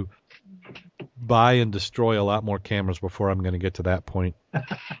to buy and destroy a lot more cameras before I'm going to get to that point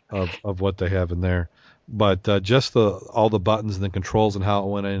of what they have in there. But just all the buttons and the controls and how it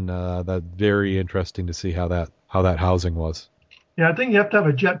went in, that's very interesting to see how that housing was. Yeah, I think you have to have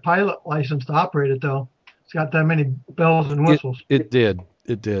a jet pilot license to operate it though. It's got that many bells and whistles. It did.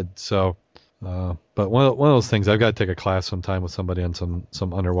 So. But one of those things, I've got to take a class sometime with somebody on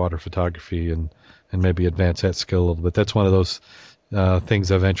some underwater photography and maybe advance that skill a little bit. That's one of those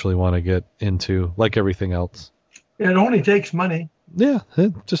things I eventually want to get into, like everything else. It only takes money. Yeah,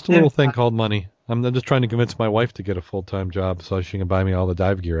 just a little thing called money. I'm just trying to convince my wife to get a full-time job so she can buy me all the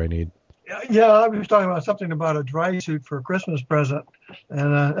dive gear I need. Yeah, I was talking about something about a dry suit for a Christmas present,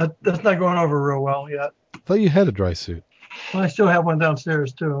 and that's not going over real well yet. I thought you had a dry suit. Well, I still have one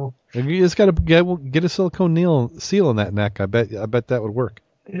downstairs too. And you just got to get a silicone seal on that neck. I bet that would work.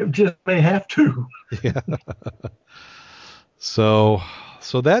 It just may have to. Yeah. So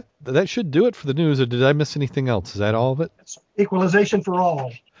that should do it for the news. Or did I miss anything else? Is that all of it? It's equalization for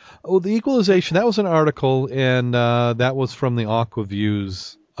all. Oh, the equalization. That was an article, and that was from the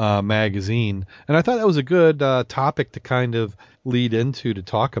AquaViews magazine, and I thought that was a good topic to kind of lead into to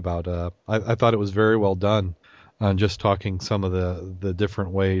talk about. I thought it was very well done on just talking some of the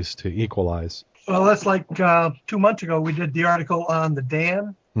different ways to equalize. Well, that's like 2 months ago, we did the article on the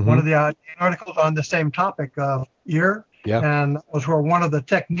Dan, one of the articles on the same topic, ear. Yeah. And that was where one of the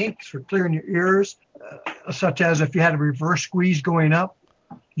techniques for clearing your ears, such as if you had a reverse squeeze going up,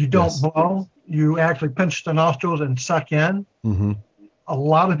 you don't blow, you actually pinch the nostrils and suck in. Mm-hmm. A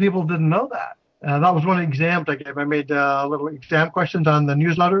lot of people didn't know that. That was one of the exams I gave. I made little exam questions on the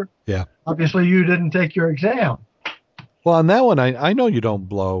newsletter. Yeah. Obviously, you didn't take your exam. Well, on that one, I know you don't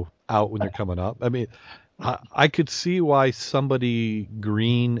blow out when you're coming up. I mean, I could see why somebody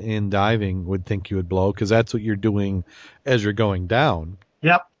green in diving would think you would blow, because that's what you're doing as you're going down.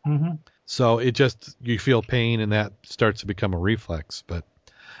 Yep. Mm-hmm. So you feel pain, and that starts to become a reflex. But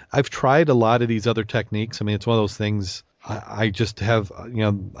I've tried a lot of these other techniques. I mean, it's one of those things I just have,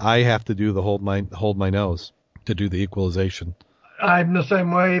 I have to do the hold my nose to do the equalization. I'm the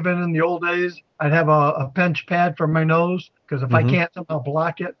same way. Even in the old days, I'd have a pinch pad for my nose, because if I can't somehow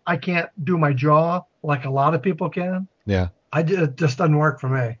block it, I can't do my jaw like a lot of people can. Yeah. It just doesn't work for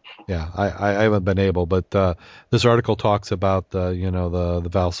me. Yeah, I haven't been able, but this article talks about the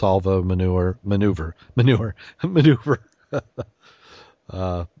Valsalva maneuver,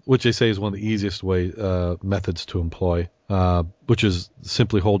 which they say is one of the easiest methods to employ, which is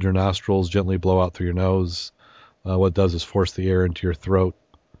simply hold your nostrils, gently blow out through your nose. What it does is force the air into your throat.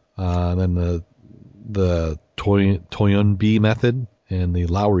 And then the Toynbee method and the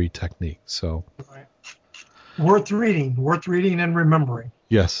Lowry technique. So right. Worth reading and remembering.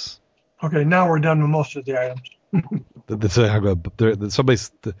 Yes. Okay, now we're done with most of the items. They're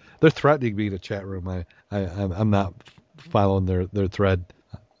threatening me in the chat room. I'm not following their thread.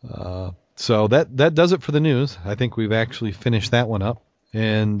 So that does it for the news. I think we've actually finished that one up.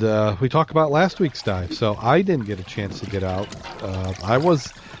 And we talk about last week's dive. So I didn't get a chance to get out.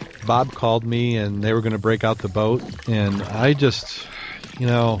 Bob called me and they were going to break out the boat. And I just,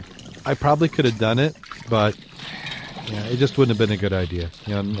 I probably could have done it, but it just wouldn't have been a good idea.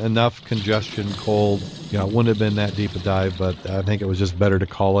 Enough congestion, cold, it wouldn't have been that deep a dive, but I think it was just better to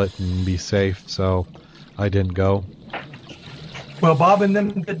call it and be safe. So I didn't go. Well, Bob and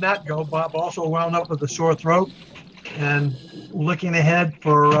them did not go. Bob also wound up with a sore throat and looking ahead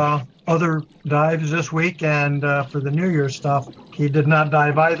for other dives this week and for the New Year's stuff. He did not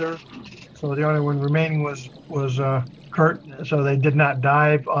dive either. So the only one remaining was Kurt. So they did not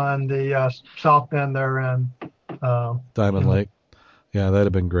dive on the south bend there in Diamond Lake. Yeah, that'd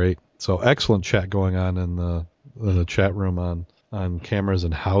have been great. So excellent chat going on in the chat room on cameras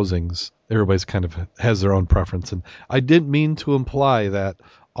and housings. Everybody's kind of has their own preference. And I didn't mean to imply that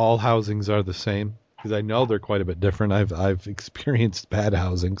all housings are the same, because I know they're quite a bit different. I've experienced bad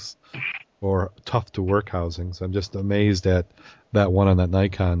housings or tough to work housings. I'm just amazed at that one on that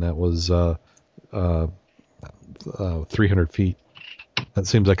Nikon that was 300 feet. That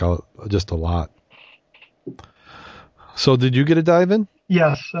seems like just a lot. So did you get a dive in?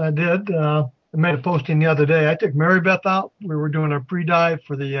 Yes, I did. I made a posting the other day. I took Mary Beth out. We were doing a pre-dive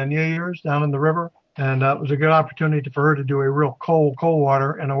for the New Year's down in the river, and it was a good opportunity for her to do a real cold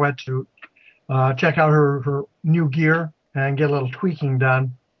water in a wetsuit. Check out her new gear and get a little tweaking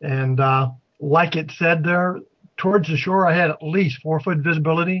done. And like it said there, towards the shore, I had at least 4-foot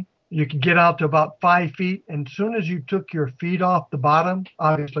visibility. You could get out to about 5 feet. And as soon as you took your feet off the bottom,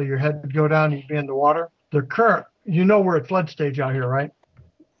 obviously your head would go down, you'd be in the water. The current, we're at flood stage out here, right?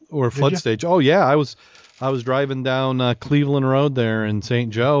 Or flood stage. Oh yeah, I was driving down Cleveland Road there in St.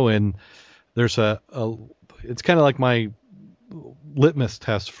 Joe, and there's it's kind of like my litmus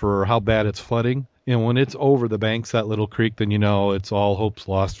test for how bad it's flooding. And when it's over the banks, that little creek, then it's all hopes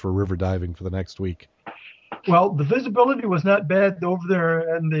lost for river diving for the next week. Well, the visibility was not bad over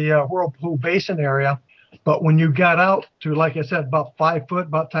there in the Whirlpool Basin area. But when you got out to, like I said, about 5 foot,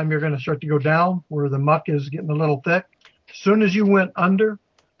 about the time you're going to start to go down, where the muck is getting a little thick, as soon as you went under,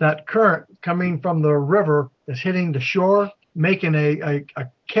 that current coming from the river is hitting the shore, making a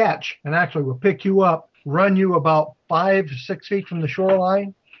catch, and actually will pick you up, run you about 5 to 6 feet from the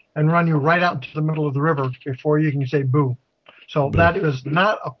shoreline, and run you right out into the middle of the river before you can say boo. So that is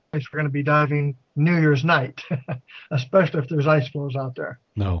not a place we're going to be diving New Year's night, especially if there's ice floes out there.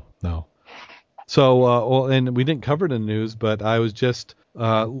 No. So, and we didn't cover it in the news, but I was just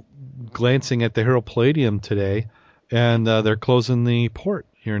glancing at the Herald Palladium today, and they're closing the port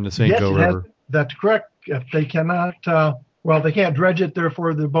here in the St. Joe River. That's correct. If they cannot, they can't dredge it,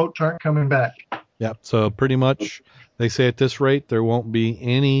 therefore the boats aren't coming back. Yep. So pretty much they say at this rate there won't be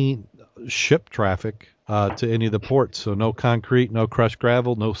any ship traffic to any of the ports. So no concrete, no crushed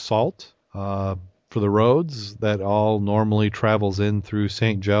gravel, no salt for the roads. That all normally travels in through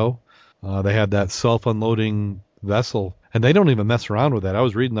St. Joe. They had that self-unloading vessel, and they don't even mess around with that. I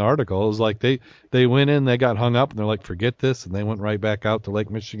was reading the article. It was like they went in, they got hung up, and they're like, forget this, and they went right back out to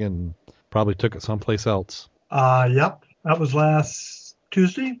Lake Michigan and probably took it someplace else. Yep. That was last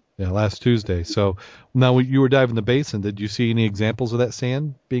Tuesday. Yeah, last Tuesday. So now you were diving the basin. Did you see any examples of that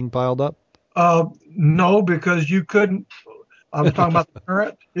sand being piled up? No, because you couldn't. I was talking about the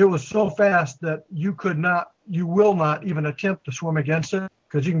current. It was so fast that you will not even attempt to swim against it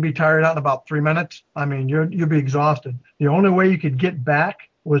because you can be tired out in about 3 minutes. I mean, you'll be exhausted. The only way you could get back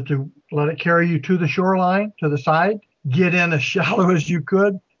was to let it carry you to the shoreline, to the side, get in as shallow as you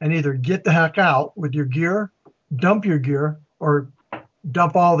could, and either get the heck out with your gear, dump your gear, or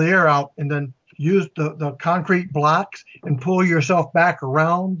dump all the air out and then use the concrete blocks and pull yourself back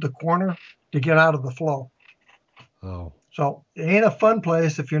around the corner to get out of the flow. Oh. So it ain't a fun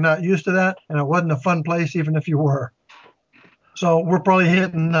place if you're not used to that, and it wasn't a fun place even if you were. So we're probably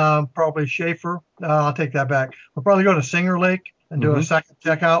hitting probably Schaefer. I'll take that back. We'll probably go to Singer Lake and do a second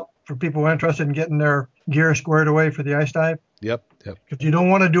checkout for people who are interested in getting their gear squared away for the ice dive. Yep. Because you don't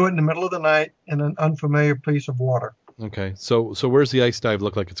want to do it in the middle of the night in an unfamiliar piece of water. Okay. So where's the ice dive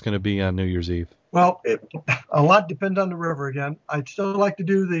look like it's going to be on New Year's Eve? Well, a lot depends on the river again. I'd still like to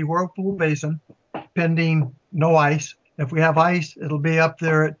do the Whirlpool Basin, pending no ice. If we have ice, it'll be up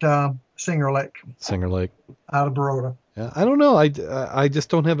there at Singer Lake. Singer Lake. Out of Baroda. Yeah, I don't know. I just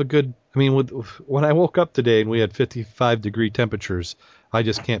don't have a good. I mean, when I woke up today and we had 55-degree temperatures, I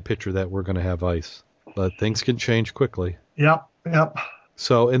just can't picture that we're going to have ice. But things can change quickly. Yep.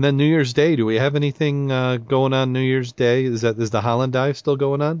 So, and then New Year's Day, do we have anything going on New Year's Day? Is the Holland dive still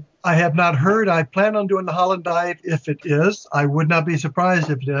going on? I have not heard. I plan on doing the Holland dive if it is. I would not be surprised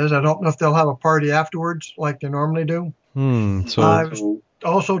if it is. I don't know if they'll have a party afterwards like they normally do. So I was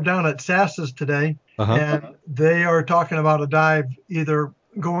also down at Sass's today, and they are talking about a dive either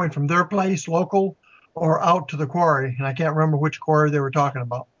going from their place, local, or out to the quarry. And I can't remember which quarry they were talking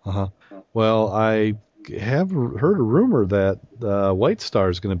about. Well, I have heard a rumor that White Star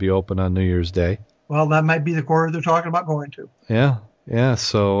is going to be open on New Year's Day. Well, that might be the quarry they're talking about going to. Yeah.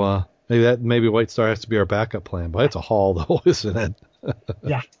 So maybe White Star has to be our backup plan. But it's a haul, though, isn't it?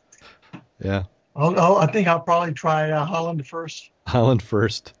 Yeah. I think I'll probably try Holland first. Holland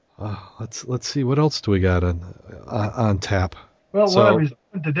first. Let's see, what else do we got on tap? Well, what I was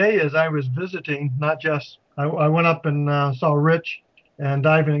doing today is I was visiting, not just I went up and saw Rich and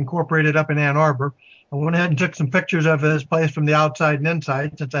Diving Incorporated up in Ann Arbor. I went ahead and took some pictures of his place from the outside and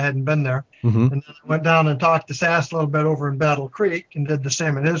inside since I hadn't been there. And then I went down and talked to Sass a little bit over in Battle Creek and did the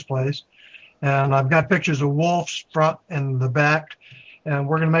same at his place. And I've got pictures of Wolf's front and the back. And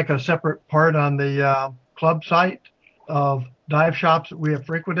we're going to make a separate part on the club site of dive shops that we have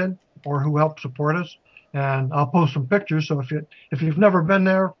frequented or who help support us. And I'll post some pictures. So if you've never been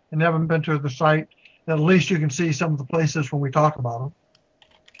there and haven't been to the site, at least you can see some of the places when we talk about them.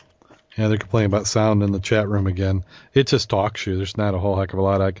 Yeah, they're complaining about sound in the chat room again. It just talks you. There's not a whole heck of a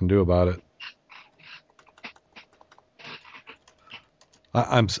lot I can do about it.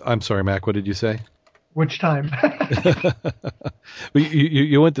 I'm sorry, Mac. What did you say? Which time?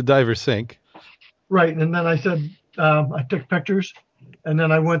 You went to Diver Sink. Right, and then I said I took pictures, and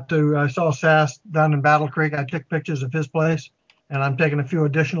then I saw Sass down in Battle Creek. I took pictures of his place, and I'm taking a few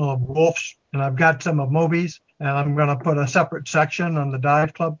additional of Wolf's, and I've got some of Moby's, and I'm going to put a separate section on the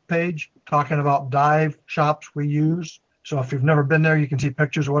Dive Club page talking about dive shops we use. So if you've never been there, you can see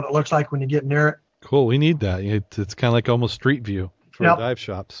pictures of what it looks like when you get near it. Cool, we need that. It's kind of like almost Street View for dive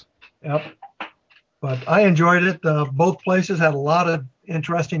shops. Yep. But I enjoyed it. Both places had a lot of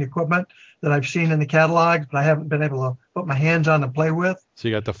interesting equipment that I've seen in the catalogs, but I haven't been able to put my hands on and play with. So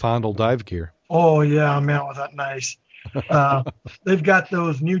you got the Fondle dive gear. Oh, yeah, man, was that nice. They've got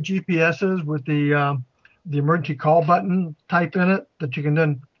those new GPSs with the emergency call button type in it that you can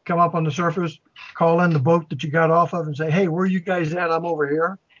then come up on the surface, call in the boat that you got off of and say, hey, where are you guys at? I'm over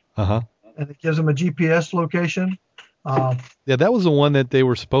here. And it gives them a GPS location. Yeah, that was the one that they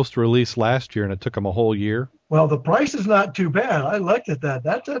were supposed to release last year, and it took them a whole year. Well, the price is not too bad. I looked at that.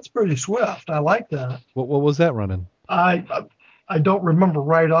 That's pretty swift. I like that. What was that running? I don't remember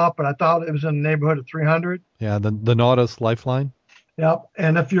right off, but I thought it was in the neighborhood of 300. Yeah, the Nautilus Lifeline. Yep.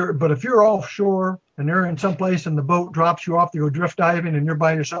 And if you're offshore and you're in some place and the boat drops you off to go drift diving and you're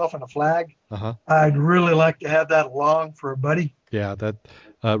by yourself in a flag, I'd really like to have that along for a buddy. Yeah, that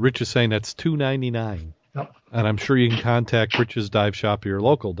Rich is saying that's $299. Yep. And I'm sure you can contact Rich's Dive Shop, your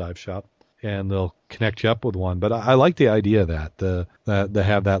local dive shop, and they'll connect you up with one. But I like the idea of that, to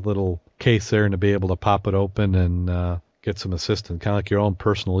have that little case there and to be able to pop it open and get some assistance, kind of like your own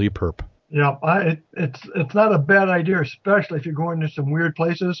personal EPIRB. Yeah, it's not a bad idea, especially if you're going to some weird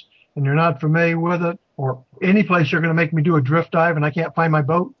places and you're not familiar with it, or any place you're going to make me do a drift dive and I can't find my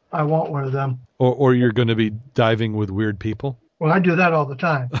boat. I want one of them. Or you're going to be diving with weird people. Well, I do that all the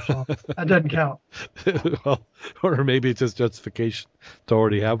time, so that doesn't count. Well, or maybe it's just justification to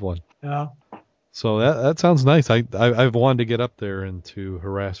already have one. Yeah. So that sounds nice. I've wanted to get up there and to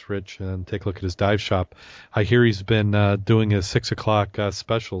harass Rich and take a look at his dive shop. I hear he's been doing his 6 o'clock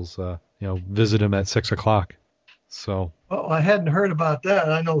specials. Visit him at 6 o'clock. So. Well, I hadn't heard about that.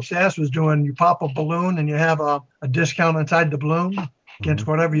 I know Sass was doing, you pop a balloon and you have a discount inside the balloon against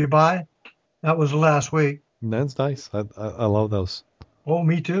whatever you buy. That was last week. That's nice. I love those. Oh,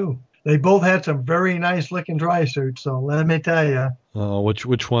 me too. They both had some very nice looking dry suits, so let me tell you.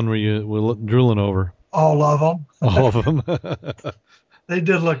 Which one were you drooling over? All of them. All of them. They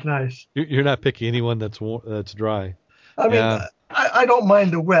did look nice. You're not picky anyone that's dry. I mean, I don't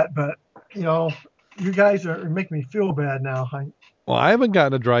mind the wet, but you guys are making me feel bad now. Well, I haven't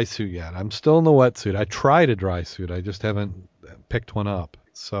gotten a dry suit yet. I'm still in the wetsuit. I tried a dry suit. I just haven't picked one up.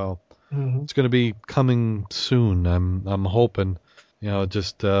 So it's going to be coming soon. I'm hoping.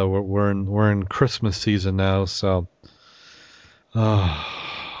 We're in Christmas season now, so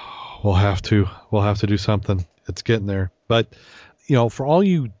we'll have to do something. It's getting there. But for all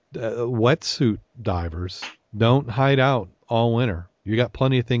you wetsuit divers, don't hide out all winter. You got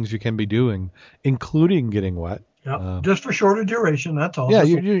plenty of things you can be doing, including getting wet. Yeah, just for shorter duration. That's all. Yeah,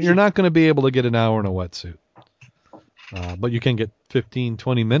 you're not going to be able to get an hour in a wetsuit, but you can get 15,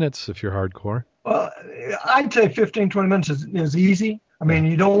 20 minutes if you're hardcore. Well, I'd say 15, 20 minutes is easy. I mean,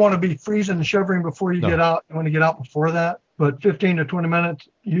 you don't want to be freezing and shivering before you get out. You want to get out before that. But 15 to 20 minutes,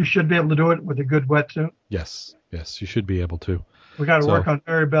 you should be able to do it with a good wetsuit. Yes, you should be able to. We got to work on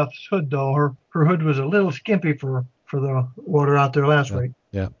Mary Beth's hood, though. Her hood was a little skimpy for the water out there last week.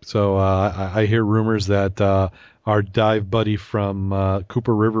 Yeah. So I hear rumors that our dive buddy from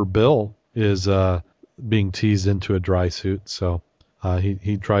Cooper River, Bill, is being teased into a dry suit. So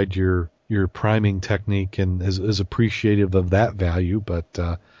he tried your priming technique and is appreciative of that value.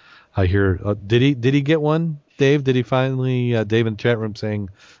 But I hear did he get one, Dave? Did he finally? Dave in the chat room saying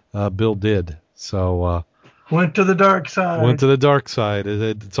Bill did. So went to the dark side. Went to the dark side.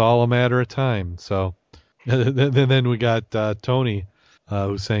 It's all a matter of time. So. And then we got Tony,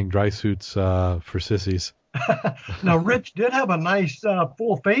 who's saying dry suits for sissies. Now, Rich did have a nice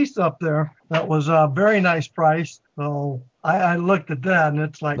full face up there. That was a very nice price. So I looked at that, and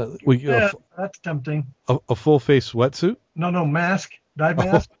it's like, that's tempting. A full face wetsuit? No, mask. Dive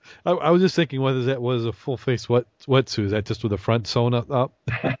mask. I was just thinking whether that was a full face wetsuit. Is that just with the front sewn up?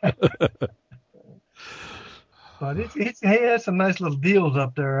 But he had some nice little deals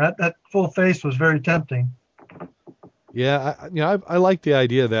up there. That full face was very tempting. Yeah, I like the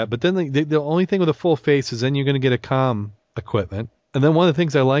idea of that. But then the only thing with a full face is then you're going to get a comm equipment. And then one of the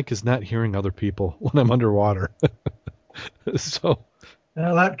things I like is not hearing other people when I'm underwater. So.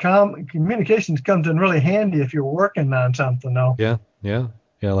 Well, that communications comes in really handy if you're working on something, though. Yeah,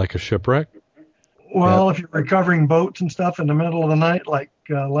 like a shipwreck. Well, if you're recovering boats and stuff in the middle of the night, like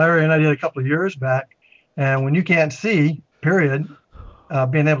Larry and I did a couple of years back. And when you can't see, period,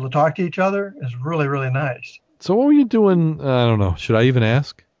 being able to talk to each other is really, really nice. So what were you doing? I don't know. Should I even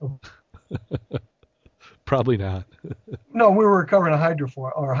ask? Probably not. No, we were recovering a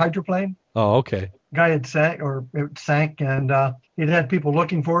hydroplane. Oh, okay. Guy had sank, and he'd had people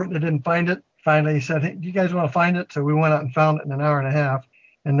looking for it. They didn't find it. Finally, he said, "Hey, do you guys want to find it?" So we went out and found it in an hour and a half,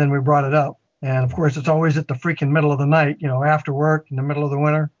 and then we brought it up. And of course, it's always at the freaking middle of the night, after work in the middle of the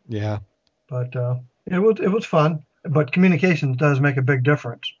winter. Yeah. But it was fun, but communications does make a big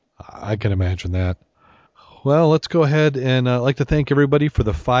difference. I can imagine that. Well, let's go ahead and I'd like to thank everybody for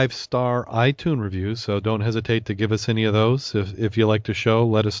the 5-star iTunes reviews. So don't hesitate to give us any of those. If you like the show,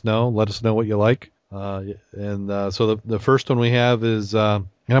 let us know. Let us know what you like. So the first one we have is, and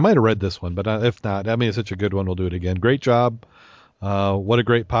I might have read this one, but if not, it's such a good one, we'll do it again. Great job. What a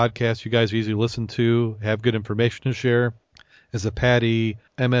great podcast. You guys are easy to listen to, have good information to share. As a Patty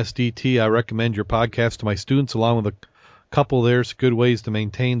MSDT, I recommend your podcast to my students along with a couple there's good ways to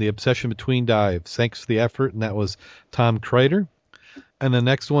maintain the obsession between dives. Thanks for the effort, and that was Tom Kreider. And the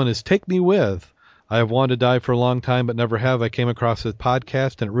next one is Take Me With. I have wanted to dive for a long time, but never have. I came across this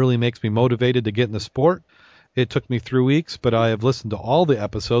podcast, and it really makes me motivated to get in the sport. It took me 3 weeks, but I have listened to all the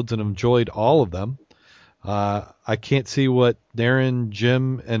episodes and enjoyed all of them. I can't see what Darrin,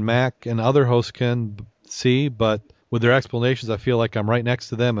 Jim, and Mac and other hosts can see, but with their explanations, I feel like I'm right next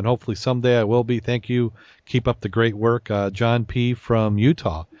to them, and hopefully someday I will be. Thank you. Keep up the great work. John P. from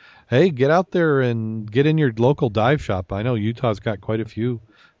Utah. hey, get out there and get in your local dive shop. I know Utah's got quite a few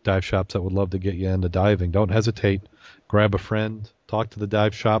dive shops that would love to get you into diving. Don't hesitate. Grab a friend, talk to the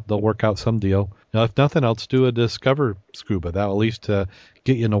dive shop. They'll work out some deal. Now, if nothing else, do a Discover Scuba. That'll at least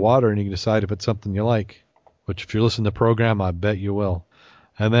get you in the water, and you can decide if it's something you like, which if you listen to the program, I bet you will.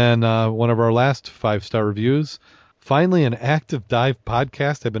 And then one of our last 5-star reviews, finally an active dive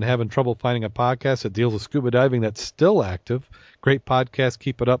podcast. I've been having trouble finding a podcast that deals with scuba diving that's still active. Great podcast.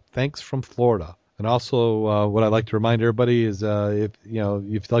 Keep it up. Thanks from Florida. And also, what I'd like to remind everybody is, if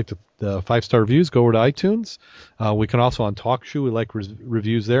you like the 5-star reviews, go over to iTunes. We can also on TalkShoe. We like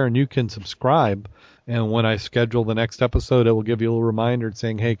reviews there, and you can subscribe. And when I schedule the next episode, it will give you a little reminder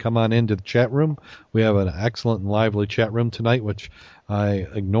saying, "Hey, come on into the chat room." We have an excellent and lively chat room tonight, which I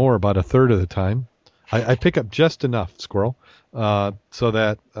ignore about a third of the time. I pick up just enough, Squirrel, so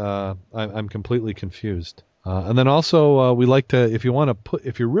that I'm completely confused. And then also, we like to, if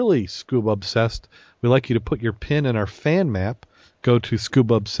you're really scuba obsessed, we like you to put your pin in our fan map. Go to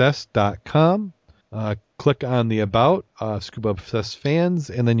scubaobsessed.com, click on the About, Scuba Obsessed Fans,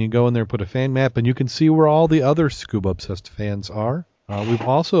 and then you go in there and put a fan map, and you can see where all the other Scuba Obsessed fans are. We've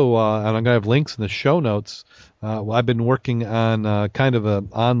also, and I'm going to have links in the show notes, I've been working on kind of an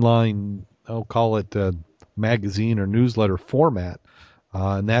online, I'll call it magazine or newsletter format,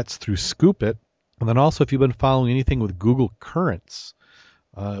 and that's through Scoop It. And then also, if you've been following anything with Google Currents,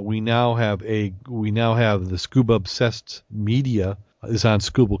 we now have the Scuba Obsessed media is on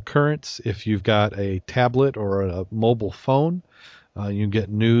Scuba Currents. If you've got a tablet or a mobile phone, you get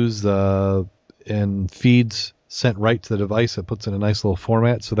news and feeds sent right to the device. It puts in a nice little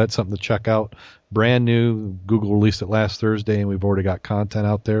format, so that's something to check out. Brand new. Google released it last Thursday, and we've already got content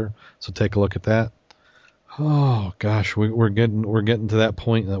out there, so take a look at that. Oh gosh, we're getting to that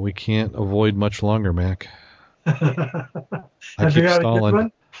point that we can't avoid much longer, Mac. I keep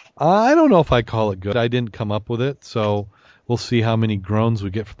stalling. I don't know if I call it good. I didn't come up with it, so we'll see how many groans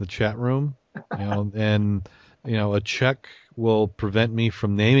we get from the chat room. And a check will prevent me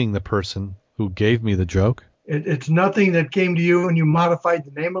from naming the person who gave me the joke. It's nothing that came to you and you modified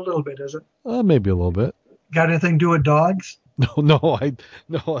the name a little bit, is it? Maybe a little bit. Got anything to do with dogs? No,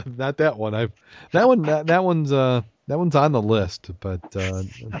 not that one. That one's on the list, but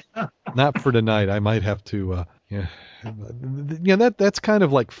not for tonight. I might have to. That's kind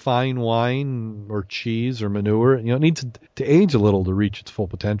of like fine wine or cheese or manure. It needs to age a little to reach its full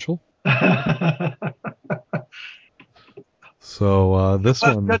potential. So this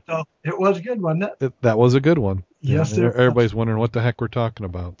one. Good, though. It was good, wasn't it? That was a good one. Yes, everybody's wondering what the heck we're talking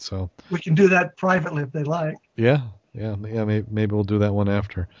about. So we can do that privately if they like. Yeah. Maybe we'll do that one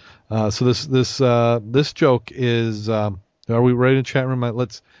after. So this joke is. Are we ready in the chat room?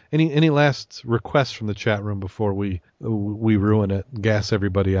 Any last requests from the chat room before we ruin it, gas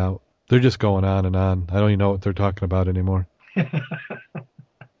everybody out? They're just going on and on. I don't even know what they're talking about anymore.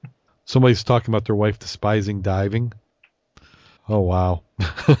 Somebody's talking about their wife despising diving. Oh, wow.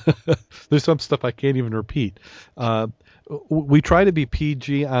 There's some stuff I can't even repeat. We try to be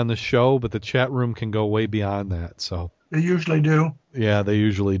PG on the show, but the chat room can go way beyond that. So they usually do. Yeah, they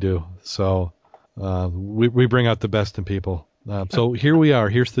usually do. So we bring out the best in people. So here we are.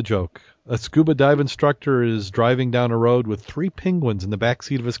 Here's the joke. A scuba dive instructor is driving down a road with 3 penguins in the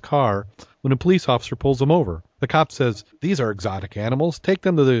backseat of his car when a police officer pulls him over. The cop says, "These are exotic animals. Take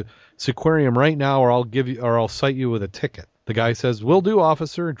them to the aquarium right now, or I'll cite you with a ticket." The guy says, "Will do,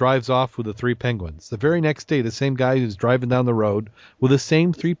 officer," and drives off with the 3 penguins. The very next day, the same guy is driving down the road with the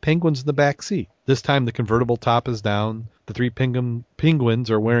same 3 penguins in the back seat. This time, the convertible top is down. The 3 penguins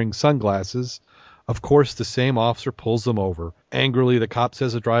are wearing sunglasses. Of course, the same officer pulls them over. Angrily, the cop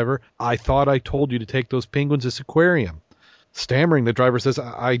says to the driver, "I thought I told you to take those penguins to this aquarium." Stammering, the driver says,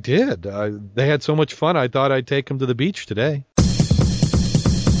 I did. They had so much fun, I thought I'd take them to the beach today."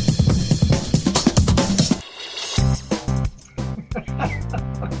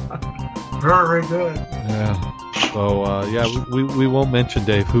 Very good. Yeah. So, we won't mention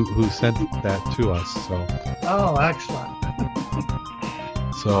Dave who sent that to us. So. Oh, excellent.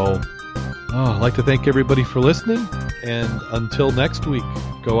 So, I'd like to thank everybody for listening. And until next week,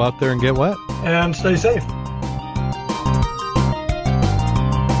 go out there and get wet. And stay safe.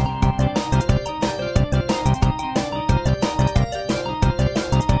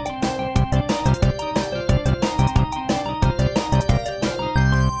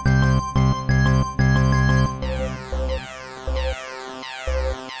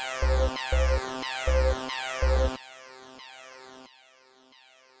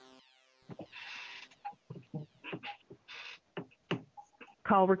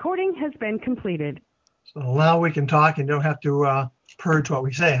 Call recording has been completed. So now we can talk and don't have to purge what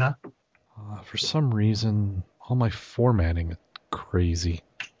we say, huh? For some reason, all my formatting is crazy.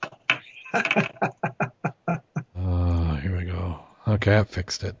 Here we go. Okay, I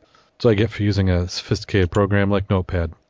fixed it. So I get for using a sophisticated program like Notepad.